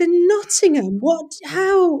comprehensive in Nottingham. What?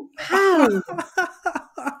 How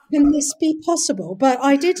can this be possible? But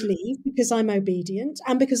I did leave because I'm obedient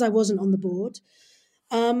and because I wasn't on the board,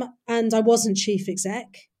 and I wasn't chief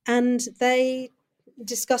exec. And they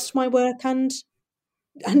discussed my work and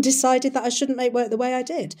decided that I shouldn't make work the way I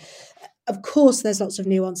did. Of course, there's lots of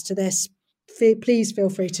nuance to this. Please feel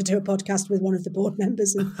free to do a podcast with one of the board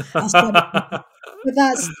members and ask them. But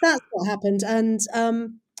that's what happened. And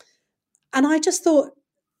And I just thought,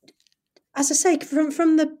 as I say,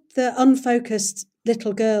 from the unfocused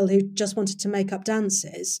little girl who just wanted to make up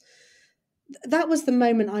dances, that was the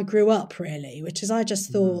moment I grew up, really, which is I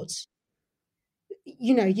just thought,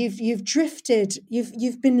 you've drifted,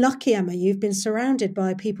 you've been lucky, Emma, you've been surrounded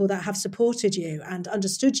by people that have supported you and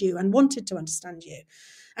understood you and wanted to understand you,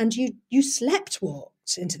 and you slept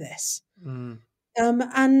walked into this.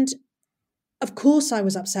 And of course I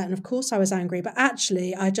was upset, and of course I was angry, but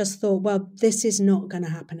actually I just thought, well, this is not going to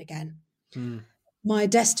happen again. My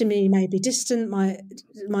destiny may be distant,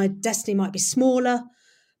 my destiny might be smaller,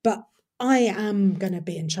 but I am going to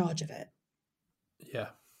be in charge of it. Yeah.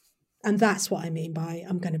 And that's what I mean by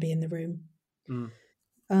I'm going to be in the room.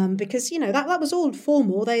 Because, that was all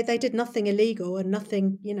formal. They did nothing illegal and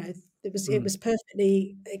nothing, it was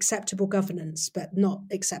perfectly acceptable governance, but not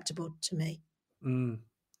acceptable to me.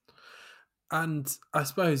 And I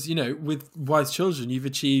suppose, with Wise Children, you've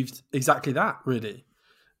achieved exactly that, really.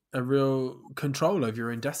 A real control over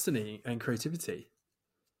your own destiny and creativity.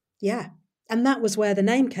 Yeah. And that was where the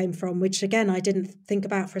name came from, which, again, I didn't think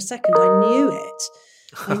about for a second. I knew it.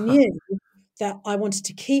 I knew that I wanted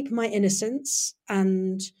to keep my innocence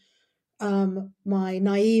and my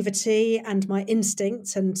naivety and my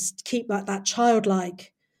instincts, and keep that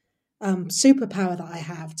childlike superpower that I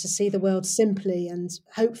have to see the world simply and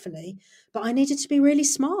hopefully. But I needed to be really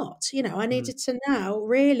smart. I needed to now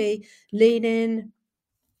really lean in,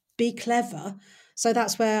 be clever. So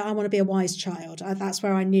that's where I want to be a wise child. That's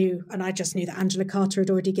where I knew, and I just knew that Angela Carter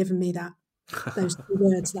had already given me those two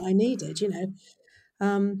words that I needed,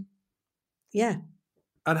 yeah.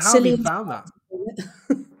 And how have you found that?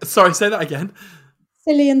 Sorry, say that again.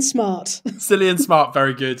 Silly and smart. Silly and smart,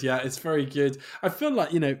 very good. Yeah, it's very good. I feel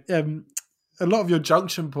like, a lot of your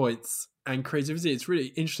junction points and creativity, it's really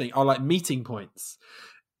interesting, are like meeting points.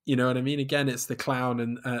 You know what I mean? Again, it's the clown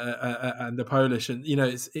and the Polish, and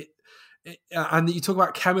and you talk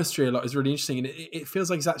about chemistry a lot. Is really interesting, and it feels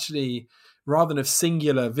like it's actually, rather than a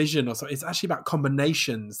singular vision or something, it's actually about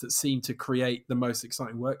combinations that seem to create the most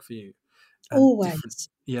exciting work for you. Always,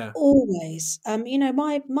 yeah, always.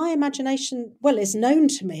 My imagination, well, is known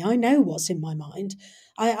to me. I know what's in my mind.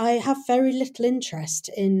 I have very little interest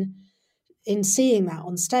in seeing that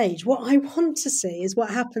on stage. What I want to see is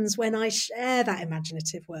what happens when I share that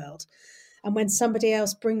imaginative world, and when somebody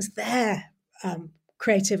else brings their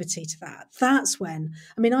creativity to that. That's when,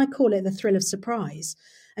 I call it the thrill of surprise.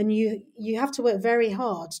 And you have to work very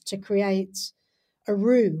hard to create a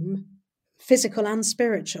room, physical and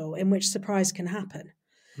spiritual, in which surprise can happen.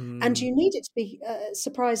 And you need it to be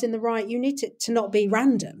surprise in the right, you need it to not be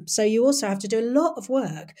random. So you also have to do a lot of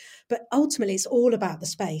work, but ultimately it's all about the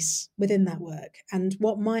space within that work and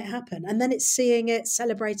what might happen. And then it's seeing it,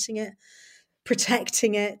 celebrating it,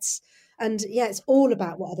 protecting it. And yeah, it's all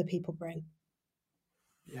about what other people bring.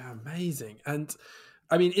 Yeah, amazing. And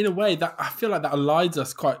in a way that I feel like that aligns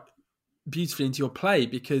us quite beautifully into your play,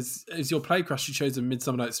 because as your play Crush, you chose A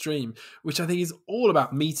Midsummer Night's Dream, which I think is all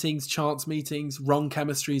about meetings, chance meetings, wrong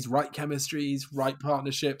chemistries, right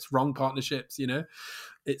partnerships, wrong partnerships.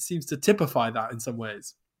 It seems to typify that in some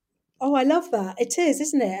ways. Oh, I love that. It is,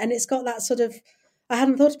 isn't it? And it's got that sort of, I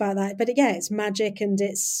hadn't thought about that, but it's magic and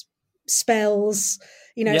it's spells,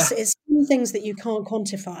 it's things that you can't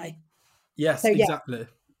quantify. Yes, so, exactly.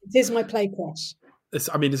 It is my play Crush. It's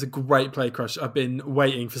a great play Crush. I've been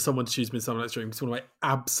waiting for someone to choose Midsummer Night's Dream. It's one of my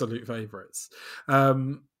absolute favourites.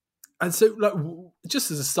 And so, like, just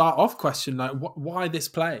as a start off question, like, why this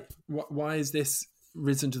play? Why is this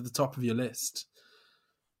risen to the top of your list?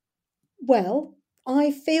 Well,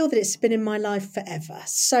 I feel that it's been in my life forever.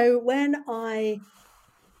 So when I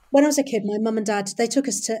was a kid, my mum and dad, they took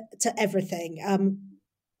us to everything.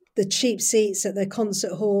 The cheap seats at the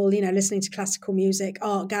concert hall, listening to classical music,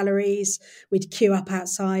 art galleries, we'd queue up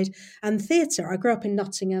outside, and theatre. I grew up in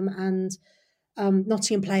Nottingham, and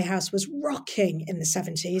Nottingham Playhouse was rocking in the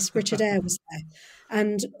 70s. Richard Eyre was there.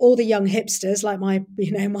 And all the young hipsters, like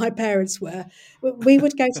my parents were, we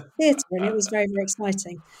would go to theatre, and it was very, very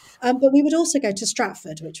exciting. But we would also go to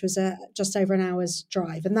Stratford, which was just over an hour's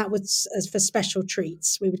drive. And that was, as for special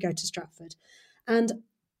treats, we would go to Stratford. And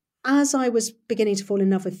as I was beginning to fall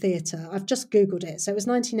in love with theatre, I've just Googled it. So it was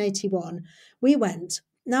 1981. We went.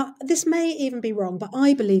 Now, this may even be wrong, but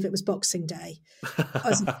I believe it was Boxing Day.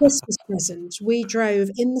 As a Christmas present, we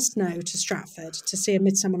drove in the snow to Stratford to see A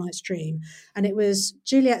Midsummer Night's Dream. And it was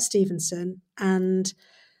Juliet Stevenson, and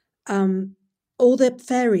all the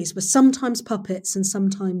fairies were sometimes puppets and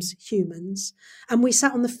sometimes humans. And we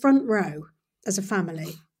sat on the front row as a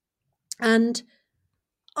family. And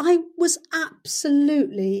I was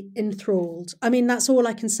absolutely enthralled. I mean, that's all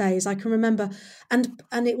I can say is I can remember, and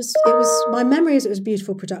it was my memory is it was a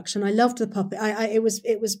beautiful production. I loved the puppet.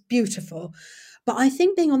 It was beautiful, but I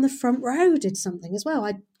think being on the front row did something as well.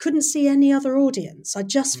 I couldn't see any other audience. I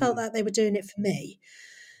just felt Mm. like they were doing it for me.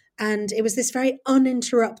 And it was this very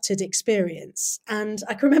uninterrupted experience. And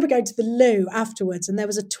I can remember going to the loo afterwards, and there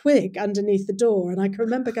was a twig underneath the door. And I can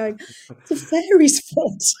remember going, it's a fairy's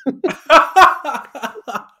foot.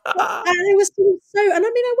 And it was so, and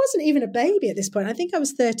I mean, I wasn't even a baby at this point. I think I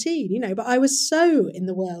was 13, but I was so in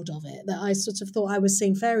the world of it that I sort of thought I was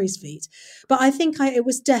seeing fairies' feet. But I think it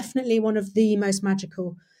was definitely one of the most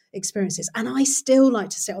magical experiences. And I still like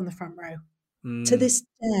to sit on the front row to this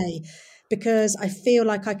day, because I feel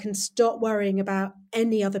like I can stop worrying about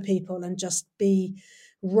any other people and just be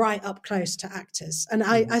right up close to actors. And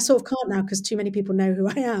I sort of can't now because too many people know who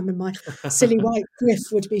I am, and my silly white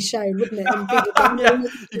gliff would be shown, wouldn't it? And people go, Yeah,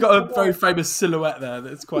 you got a very famous silhouette there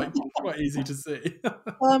that's quite easy to see.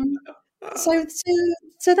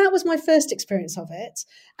 So that was my first experience of it.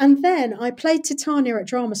 And then I played Titania at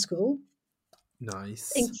drama school.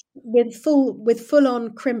 Nice. With full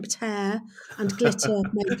on crimped hair and glitter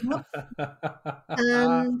makeup.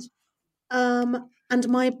 And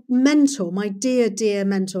my mentor, my dear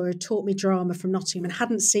mentor, who taught me drama from Nottingham and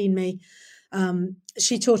hadn't seen me.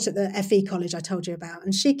 She taught at the FE college I told you about,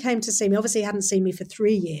 and she came to see me. Obviously, hadn't seen me for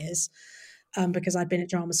 3 years because I'd been at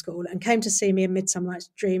drama school, and came to see me in Midsummer Night's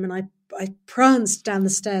Dream. And I pranced down the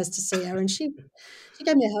stairs to see her, and she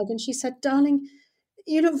gave me a hug and she said, "Darling,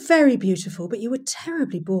 you look very beautiful, but you were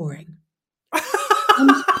terribly boring." And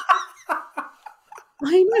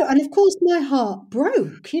I know, and of course my heart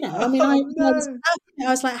broke. I mean, I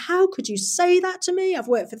was like, "How could you say that to me? I've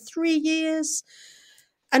worked for 3 years."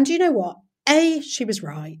 And do you know what? A, she was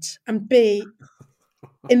right, and B,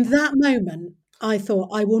 in that moment, I thought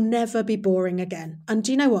I will never be boring again. And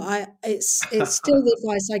do you know what? It's still the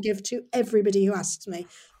advice I give to everybody who asks me: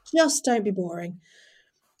 just don't be boring.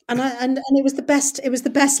 And it was the best. It was the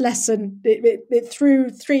best lesson. It threw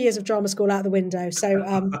 3 years of drama school out the window. So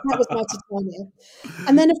that was my Titania.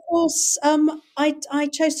 And then, of course, I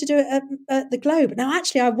chose to do it at the Globe. Now,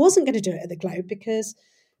 actually, I wasn't going to do it at the Globe because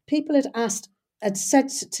people had said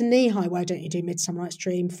to Nihai, "Why don't you do Midsummer Night's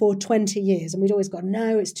Dream?" for 20 years, and we'd always gone,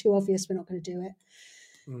 "No, it's too obvious. We're not going to do it."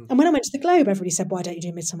 And when I went to the Globe, everybody said, "Why don't you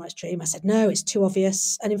do Midsummer Night's Dream?" I said, "No, it's too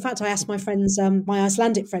obvious." And in fact, I asked my friends, my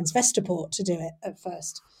Icelandic friends, Vesterport, to do it at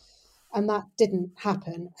first. And that didn't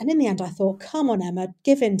happen. And in the end, I thought, come on, Emma,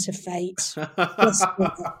 give in to fate. And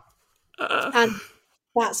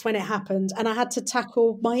that's when it happened. And I had to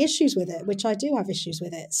tackle my issues with it, which I do have issues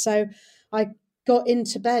with it. So I got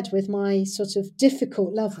into bed with my sort of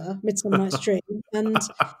difficult lover, Midsummer Night's Dream,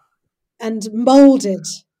 and moulded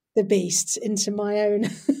the beast into my own.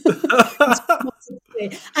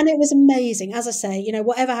 And it was amazing. As I say,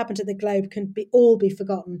 whatever happened at the Globe can all be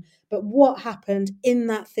forgotten. But what happened in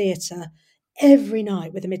that theatre every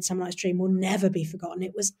night with A Midsummer Night's Dream will never be forgotten.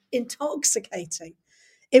 It was intoxicating.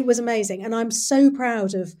 It was amazing. And I'm so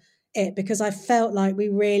proud of it because I felt like we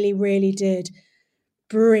really, really did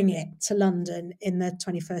bring it to London in the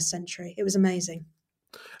 21st century. It was amazing.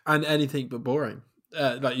 And anything but boring.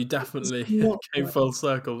 Like you definitely came full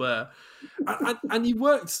circle there. And you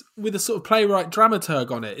worked with a sort of playwright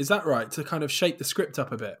dramaturg on it, is that right? To kind of shape the script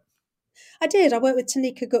up a bit. I did. I worked with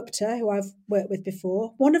Tanika Gupta, who I've worked with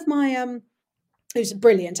before. One of my, who's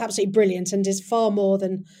brilliant, absolutely brilliant, and is far more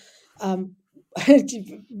than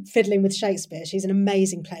fiddling with Shakespeare. She's an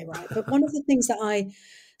amazing playwright. But one of the things that I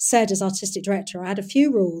said as artistic director, I had a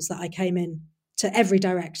few rules that I came in to every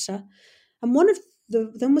director. And one of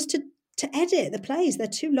them was to edit the plays. They're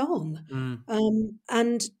too long.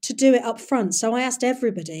 And to do it up front. So I asked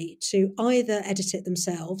everybody to either edit it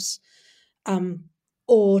themselves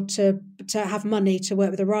or to have money to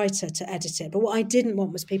work with a writer to edit it. But what I didn't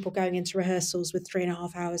want was people going into rehearsals with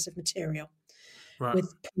 3.5 hours of material. Right.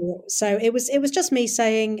 So it was just me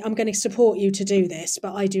saying, I'm going to support you to do this,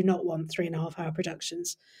 but I do not want 3.5 hour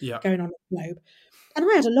productions going on at the Globe. And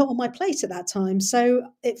I had a lot on my plate at that time,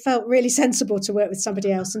 so it felt really sensible to work with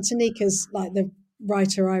somebody else. And Tanika's like the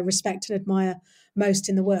writer I respect and admire most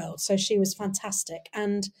in the world, so she was fantastic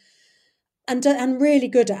and really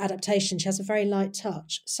good at adaptation. She has a very light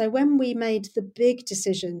touch. So when we made the big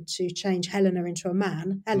decision to change Helena into a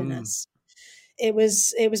man, Helena's, it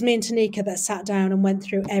was me and Tanika that sat down and went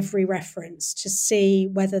through every reference to see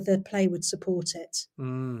whether the play would support it.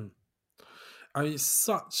 I mean, it's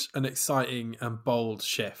such an exciting and bold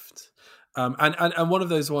shift. And one of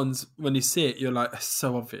those ones, when you see it, you're like, it's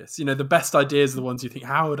so obvious. The best ideas are the ones you think,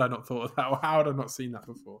 how had I not thought of that? Or how had I not seen that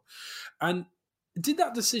before? And did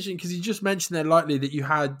that decision, because you just mentioned there lightly that you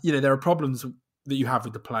had, there are problems that you have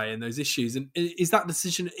with the play and those issues, and is that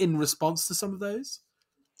decision in response to some of those?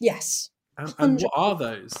 Yes, And 100%. what are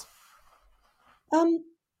those? Um,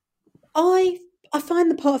 I find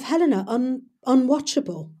the part of Helena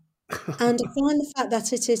unwatchable, and I find the fact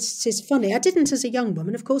that it is funny. I didn't as a young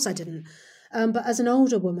woman, of course I didn't, but as an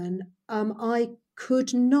older woman, I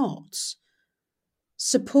could not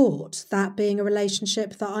support that being a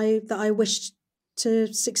relationship that I wished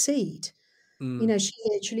to succeed. She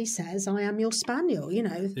literally says, "I am your spaniel."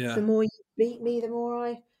 Yeah. The more you beat me, the more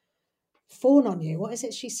I fawn on you. What is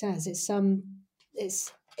it she says? It's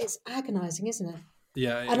agonizing, isn't it?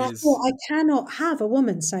 Yeah, it And I is. thought, I cannot have a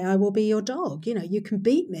woman say, "I will be your dog." You can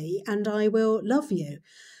beat me and I will love you.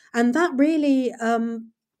 And that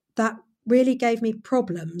really gave me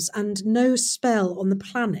problems, and no spell on the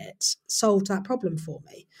planet solved that problem for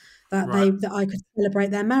me. Right. That I could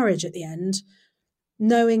celebrate their marriage at the end,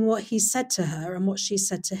 knowing what he said to her and what she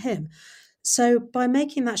said to him. So by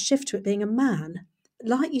making that shift to it being a man,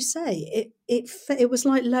 like you say, it was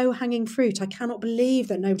like low hanging fruit. I cannot believe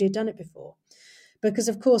that nobody had done it before, because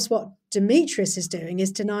of course what Demetrius is doing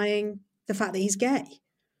is denying the fact that he's gay.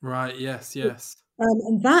 Right. Yes. Yes.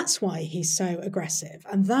 And that's why he's so aggressive,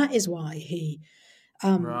 and that is why he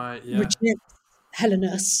Right. Yeah. rejects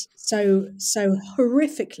Helenus so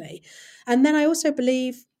horrifically. And then I also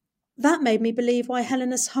believe that made me believe why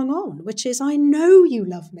Helenus hung on, which is, I know you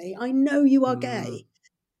love me, I know you are gay,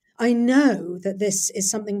 I know that this is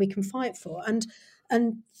something we can fight for. And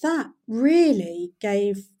that really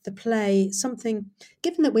gave the play something,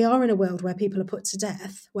 given that we are in a world where people are put to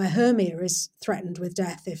death, where Hermia is threatened with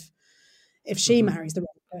death if she marries the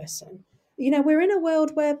wrong person. We're in a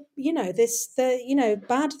world where,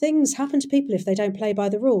 bad things happen to people if they don't play by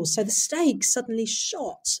the rules. So the stakes suddenly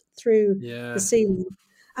shot through the Yeah. ceiling.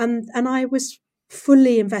 And I was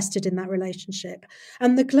fully invested in that relationship.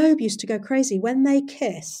 And the Globe used to go crazy when they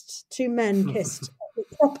kissed, two men kissed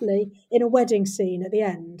properly in a wedding scene at the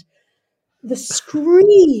end. The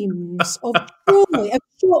screams of joy, of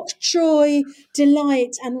shock, joy,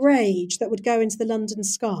 delight, and rage that would go into the London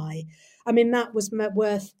sky. I mean, that was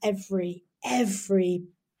worth every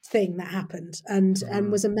thing that happened,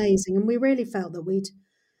 and was amazing. And we really felt that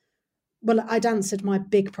I'd answered my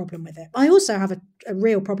big problem with it. I also have a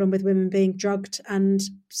real problem with women being drugged and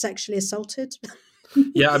sexually assaulted.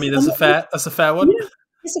 Yeah. I mean, that's a fair one. Yeah,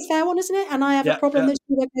 it's a fair one, isn't it? And I have a Yeah. problem Yeah.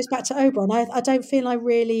 that goes back to Oberon. I don't feel I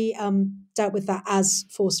really dealt with that as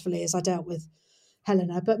forcefully as I dealt with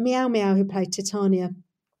Helena. But Meow Meow, who played Titania,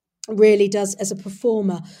 really does, as a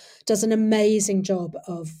performer, does an amazing job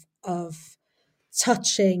of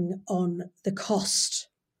touching on the cost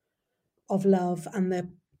of love and the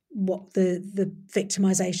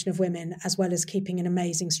victimization of women, as well as keeping an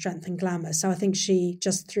amazing strength and glamour. So I think she,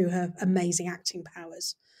 just through her amazing acting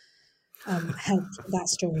powers, helped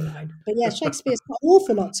that storyline. But yeah, Shakespeare's got an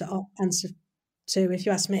awful lot to answer to, if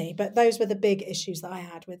you ask me. But those were the big issues that I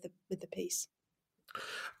had with the piece.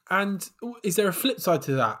 And is there a flip side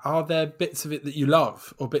to that? Are there bits of it that you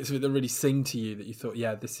love, or bits of it that really sing to you that you thought,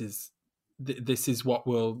 yeah, this is what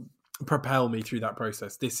will propel me through that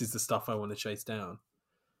process? This is the stuff I want to chase down.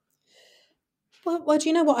 Well, do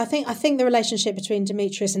you know what? I think the relationship between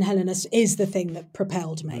Demetrius and Helena is the thing that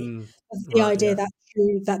propelled me. The idea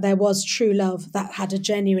that there was true love that had a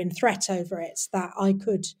genuine threat over it that I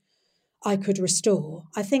could restore.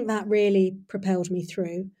 I think that really propelled me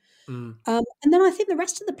through. And then I think the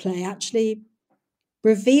rest of the play actually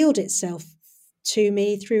revealed itself to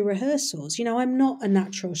me through rehearsals. I'm not a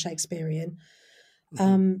natural Shakespearean,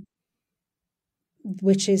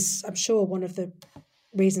 which is, I'm sure, one of the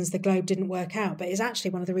reasons the Globe didn't work out, but it's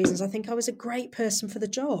actually one of the reasons I think I was a great person for the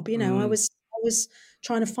job. I was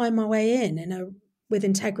trying to find my way in with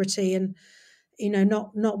integrity and,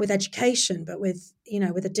 not with education, but with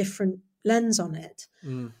a different lens on it.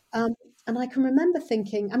 And I can remember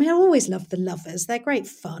thinking, I mean, I always loved the Lovers. They're great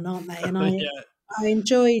fun, aren't they? And I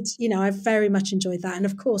enjoyed, I very much enjoyed that. And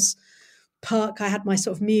of course, Puck, I had my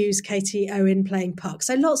sort of muse, Katie Owen, playing Puck.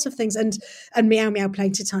 So lots of things, and Meow Meow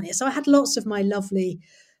playing Titania. So I had lots of my lovely,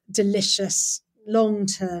 delicious,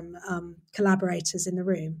 long-term collaborators in the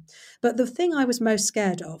room. But the thing I was most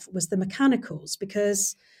scared of was the mechanicals,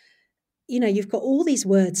 because, you've got all these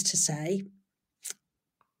words to say.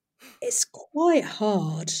 It's quite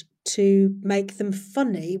hard to make them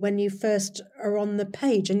funny when you first are on the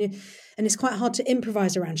page, and it's quite hard to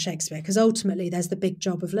improvise around Shakespeare, because ultimately there's the big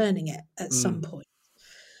job of learning it at some point.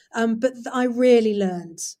 But I really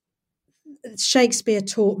learned. Shakespeare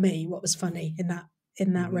taught me what was funny in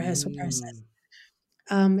that rehearsal process.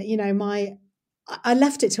 I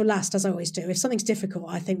left it till last, as I always do. If something's difficult,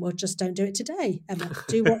 I think, well, just don't do it today, Emma.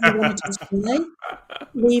 Do what you want to do today.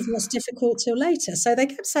 Leave what's difficult till later. So they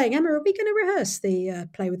kept saying, Emma, are we going to rehearse the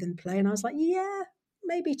play within the play? And I was like, yeah,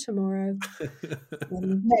 maybe tomorrow.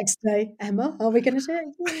 Next day, Emma, are we going to do it?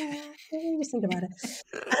 Yeah, we think about it.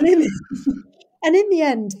 And in the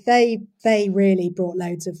end, they really brought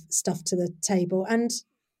loads of stuff to the table, and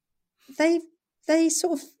they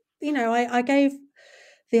sort of, I gave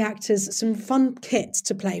the actors some fun kit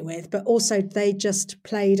to play with, but also they just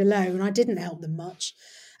played alone. I didn't help them much.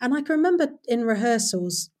 And I can remember in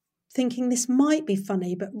rehearsals thinking this might be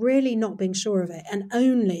funny, but really not being sure of it. And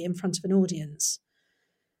only in front of an audience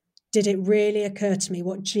did it really occur to me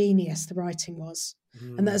what genius the writing was.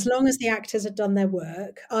 And that as long as the actors had done their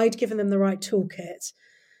work, I'd given them the right toolkit,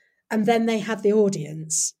 and then they had the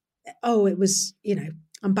audience. Oh, it was,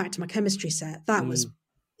 I'm back to my chemistry set.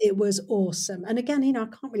 It was awesome. And again, I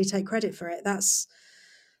can't really take credit for it. That's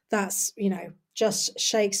just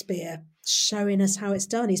Shakespeare showing us how it's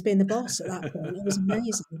done. He's been the boss at that point. It was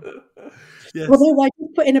amazing. Yes. Although I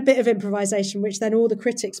did put in a bit of improvisation, which then all the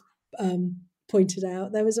critics pointed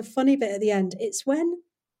out. There was a funny bit at the end. It's when,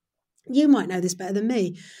 you might know this better than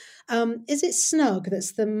me. Is it Snug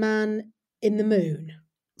that's the man in the moon?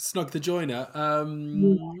 Snug the joiner.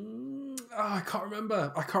 I can't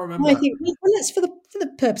remember. I think, well, let's, for the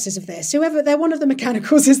purposes of this, they're one of the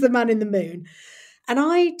mechanicals is the man in the moon. And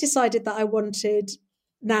I decided that I wanted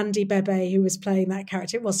Nandi Bebe, who was playing that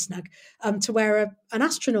character, it was Snug, to wear an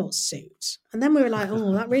astronaut suit. And then we were like,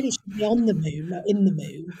 oh, that really should be on the moon, not in the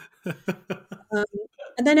moon.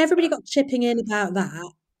 And then everybody got chipping in about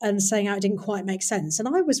that and saying how it didn't quite make sense. And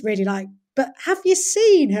I was really like, but have you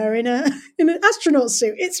seen her in an astronaut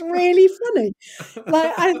suit? It's really funny.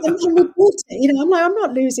 And we bought it, I'm like, I'm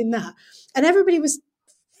not losing that. And everybody was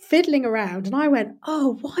fiddling around, and I went,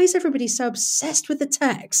 oh, why is everybody so obsessed with the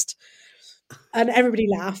text? And everybody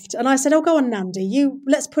laughed. And I said, oh, go on, Nandi,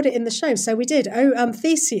 let's put it in the show. So we did.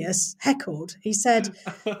 Theseus heckled. He said,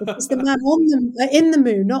 it's the man in the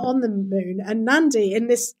moon, not on the moon. And Nandi, in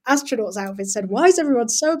this astronaut's outfit, said, why is everyone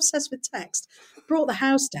so obsessed with text? Brought the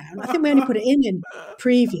house down. I think we only put it in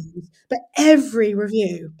previews, but every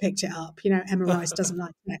review picked it up. Emma Rice doesn't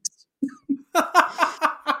like text.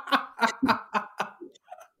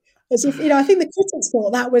 As if, I think the critics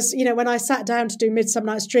thought that was, when I sat down to do Midsummer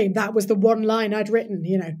Night's Dream, that was the one line I'd written,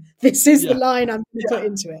 this is the line I'm going to put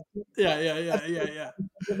into it. Yeah.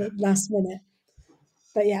 Last minute.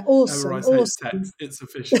 But yeah, awesome. Emma Rice hates text. It's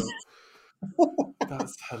official.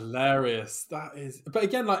 That's hilarious. That is, but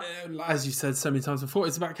again, like as you said so many times before,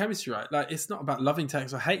 it's about chemistry, right? Like it's not about loving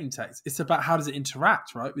text or hating text. It's about how does it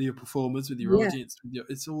interact, right, with your performers, with your audience.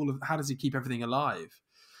 It's all of how does it keep everything alive.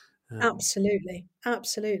 Absolutely. And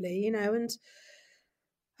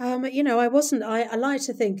I like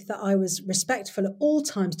to think that I was respectful at all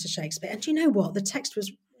times to Shakespeare. And you know what? The text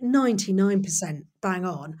was 99% bang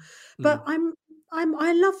on. But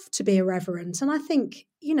I love to be irreverent. And I think,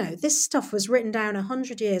 this stuff was written down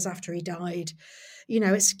 100 years after he died.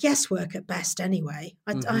 It's guesswork at best anyway.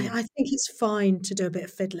 I think it's fine to do a bit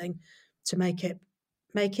of fiddling to make it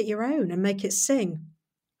your own and make it sing.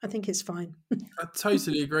 I think it's fine. I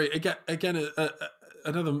totally agree. Again,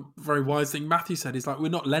 another very wise thing Matthew said is like, we're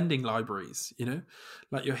not lending libraries,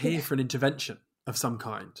 like you're here for an intervention of some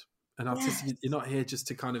kind. And you're not here just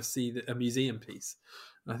to kind of see a museum piece.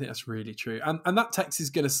 And I think that's really true. And that text is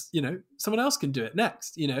going to, someone else can do it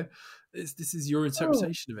next, this is your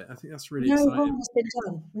interpretation of it. I think that's really exciting.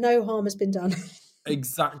 No harm has been done.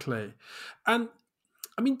 Exactly. And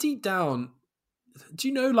I mean, deep down, do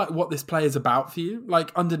you know like what this play is about for you?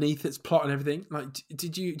 Like underneath its plot and everything? Like, do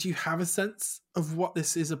you have a sense of what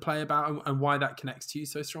this is a play about and why that connects to you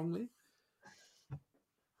so strongly?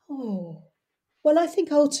 Oh, well, I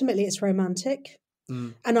think ultimately it's romantic.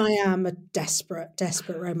 And I am a desperate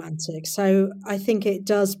romantic. So I think it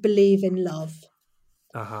does believe in love.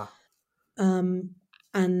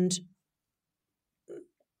 And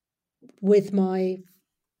with my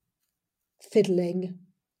fiddling,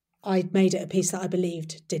 I made it a piece that I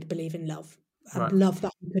did believe in love. And love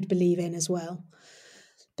that I could believe in as well.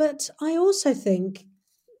 But I also think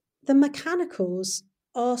the mechanicals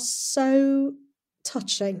are so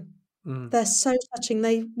touching. They're so touching.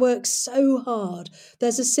 They work so hard.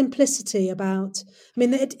 There's a simplicity about,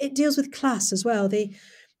 it deals with class as well. The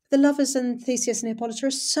lovers and Theseus and Hippolyta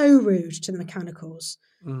are so rude to the mechanicals.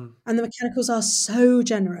 And the mechanicals are so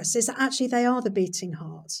generous. It's actually, they are the beating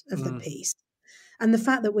heart of the piece. And the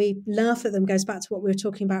fact that we laugh at them goes back to what we were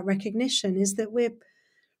talking about recognition, is that we're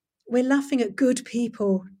laughing at good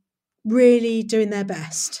people really doing their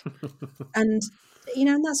best. And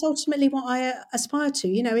and that's ultimately what I aspire to.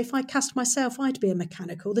 If I cast myself, I'd be a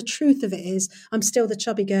mechanical. The truth of it is, I'm still the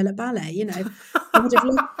chubby girl at ballet. I would have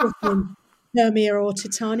loved to have been Hermia or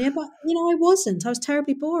Titania, but I wasn't. I was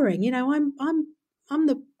terribly boring. I'm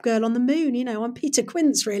the girl on the moon. I'm Peter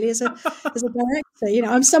Quince really as a director.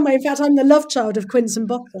 I'm somewhere. In fact, I'm the love child of Quince and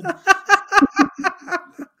Bottom.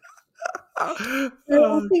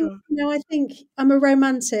 I think I'm a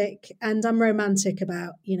romantic, and I'm romantic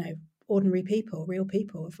about ordinary people, real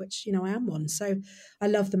people, of which I am one. So I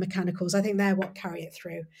love the mechanicals. I think they're what carry it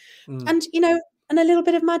through, and and a little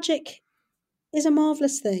bit of magic is a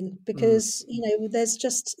marvelous thing because there's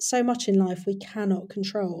just so much in life we cannot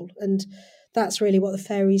control, and that's really what the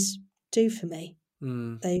fairies do for me.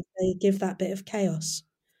 They give that bit of chaos.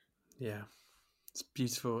 Yeah. It's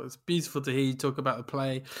beautiful. It's beautiful to hear you talk about the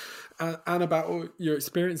play and about all your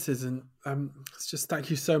experiences. And it's just thank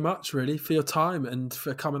you so much, really, for your time and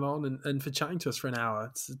for coming on and for chatting to us for an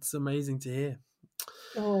hour. It's amazing to hear.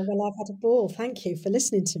 Oh, well, I've had a ball. Thank you for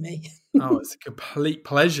listening to me. Oh, it's a complete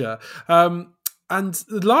pleasure. And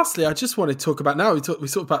lastly, I just want to talk about now. We talked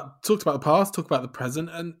about the past, talk about the present,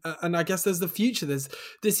 and I guess there's the future. There's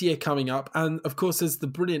this year coming up, and of course, there's the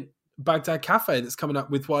brilliant Baghdad Cafe that's coming up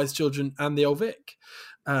with Wise Children and the Old Vic.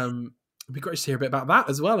 It'd be great to hear a bit about that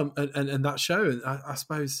as well, and that show. And I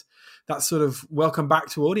suppose that's sort of welcome back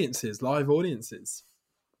to audiences, live audiences.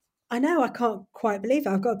 I know, I can't quite believe it.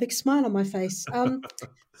 I've got a big smile on my face.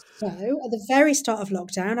 So at the very start of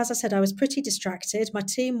lockdown, as I said, I was pretty distracted. My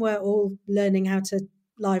team were all learning how to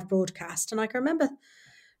live broadcast. And I can remember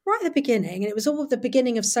right at the beginning, and it was all the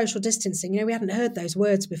beginning of social distancing. We hadn't heard those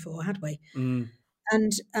words before, had we?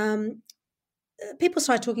 And people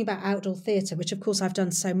started talking about outdoor theatre, which, of course, I've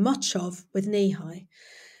done so much of with Knee High.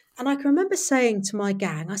 And I can remember saying to my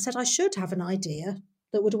gang, I said, I should have an idea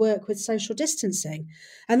that would work with social distancing.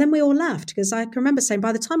 And then we all laughed because I can remember saying,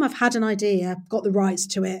 by the time I've had an idea, got the rights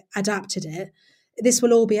to it, adapted it, this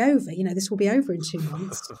will all be over. This will be over in 2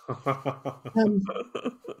 months.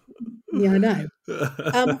 Yeah, I know.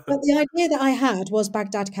 But the idea that I had was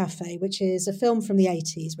Baghdad Cafe, which is a film from the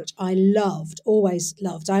 80s, which I loved, always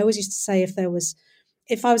loved. I always used to say if I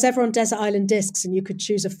was ever on Desert Island Discs and you could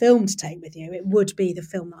choose a film to take with you, it would be the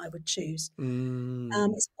film that I would choose.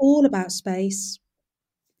 It's all about space,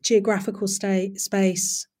 geographical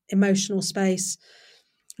space, emotional space,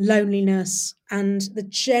 loneliness, and the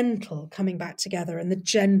gentle coming back together and the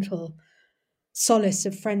gentle solace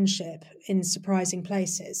of friendship in surprising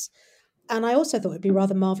places. And I also thought it'd be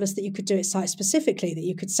rather marvellous that you could do it site-specifically, that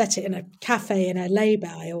you could set it in a cafe in a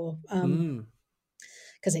lay-by or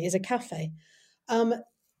because it is a cafe.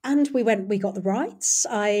 And we got the rights.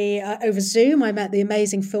 Over Zoom, I met the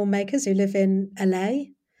amazing filmmakers who live in LA,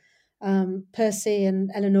 Percy and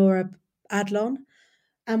Eleonora Adlon,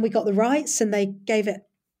 and we got the rights and they gave it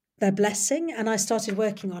their blessing and I started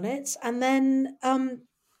working on it. And then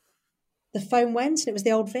the phone went and it was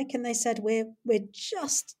the Old Vic and they said, we're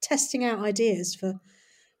just testing out ideas for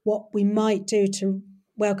what we might do to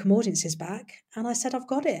welcome audiences back. And I said, I've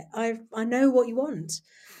got it. I know what you want.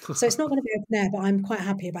 So it's not going to be open air, but I'm quite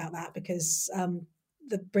happy about that because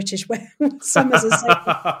the British summers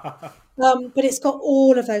are so but it's got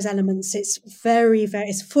all of those elements. It's very, very,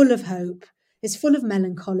 it's full of hope. It's full of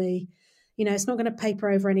melancholy. It's not going to paper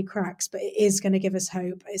over any cracks, but it is going to give us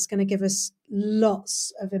hope. It's going to give us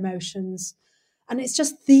lots of emotions. And it's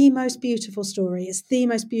just the most beautiful story. It's the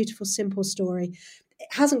most beautiful, simple story. It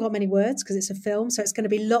hasn't got many words because it's a film. So it's going to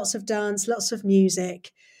be lots of dance, lots of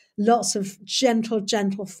music, lots of gentle,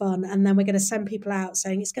 gentle fun. And then we're going to send people out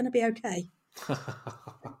saying, it's going to be okay.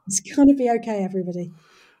 It's going to be okay, everybody.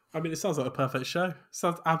 I mean, it sounds like a perfect show. It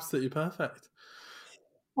sounds absolutely perfect.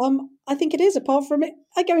 I think it is, apart from it.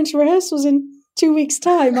 I go into rehearsals in 2 weeks'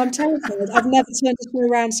 time. I'm terrified. I've never turned a show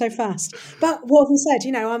around so fast. But what have you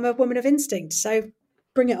said? I'm a woman of instinct. So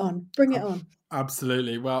bring it on. Bring it on.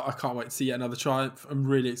 Absolutely. Well, I can't wait to see yet another triumph. I'm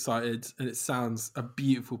really excited. And it sounds a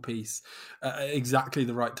beautiful piece at exactly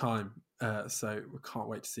the right time. So we can't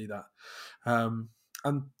wait to see that.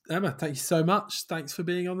 And Emma, thank you so much. Thanks for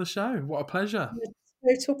being on the show. What a pleasure.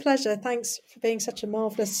 Total pleasure. Thanks for being such a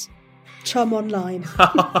marvellous chum online.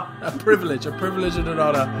 A privilege and an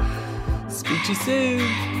honour. Speak to you soon.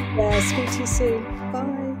 Yeah, speak to you soon.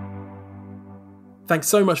 Bye. Thanks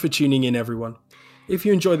so much for tuning in, everyone. If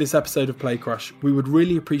you enjoyed this episode of Play Crush, we would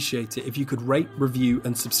really appreciate it if you could rate, review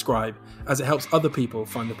and subscribe, as it helps other people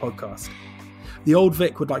find the podcast. The Old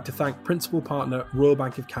Vic would like to thank Principal Partner Royal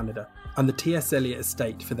Bank of Canada and the T.S. Eliot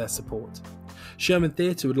Estate for their support. Sherman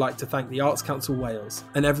Theatre would like to thank the Arts Council Wales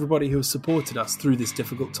and everybody who has supported us through this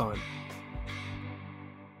difficult time.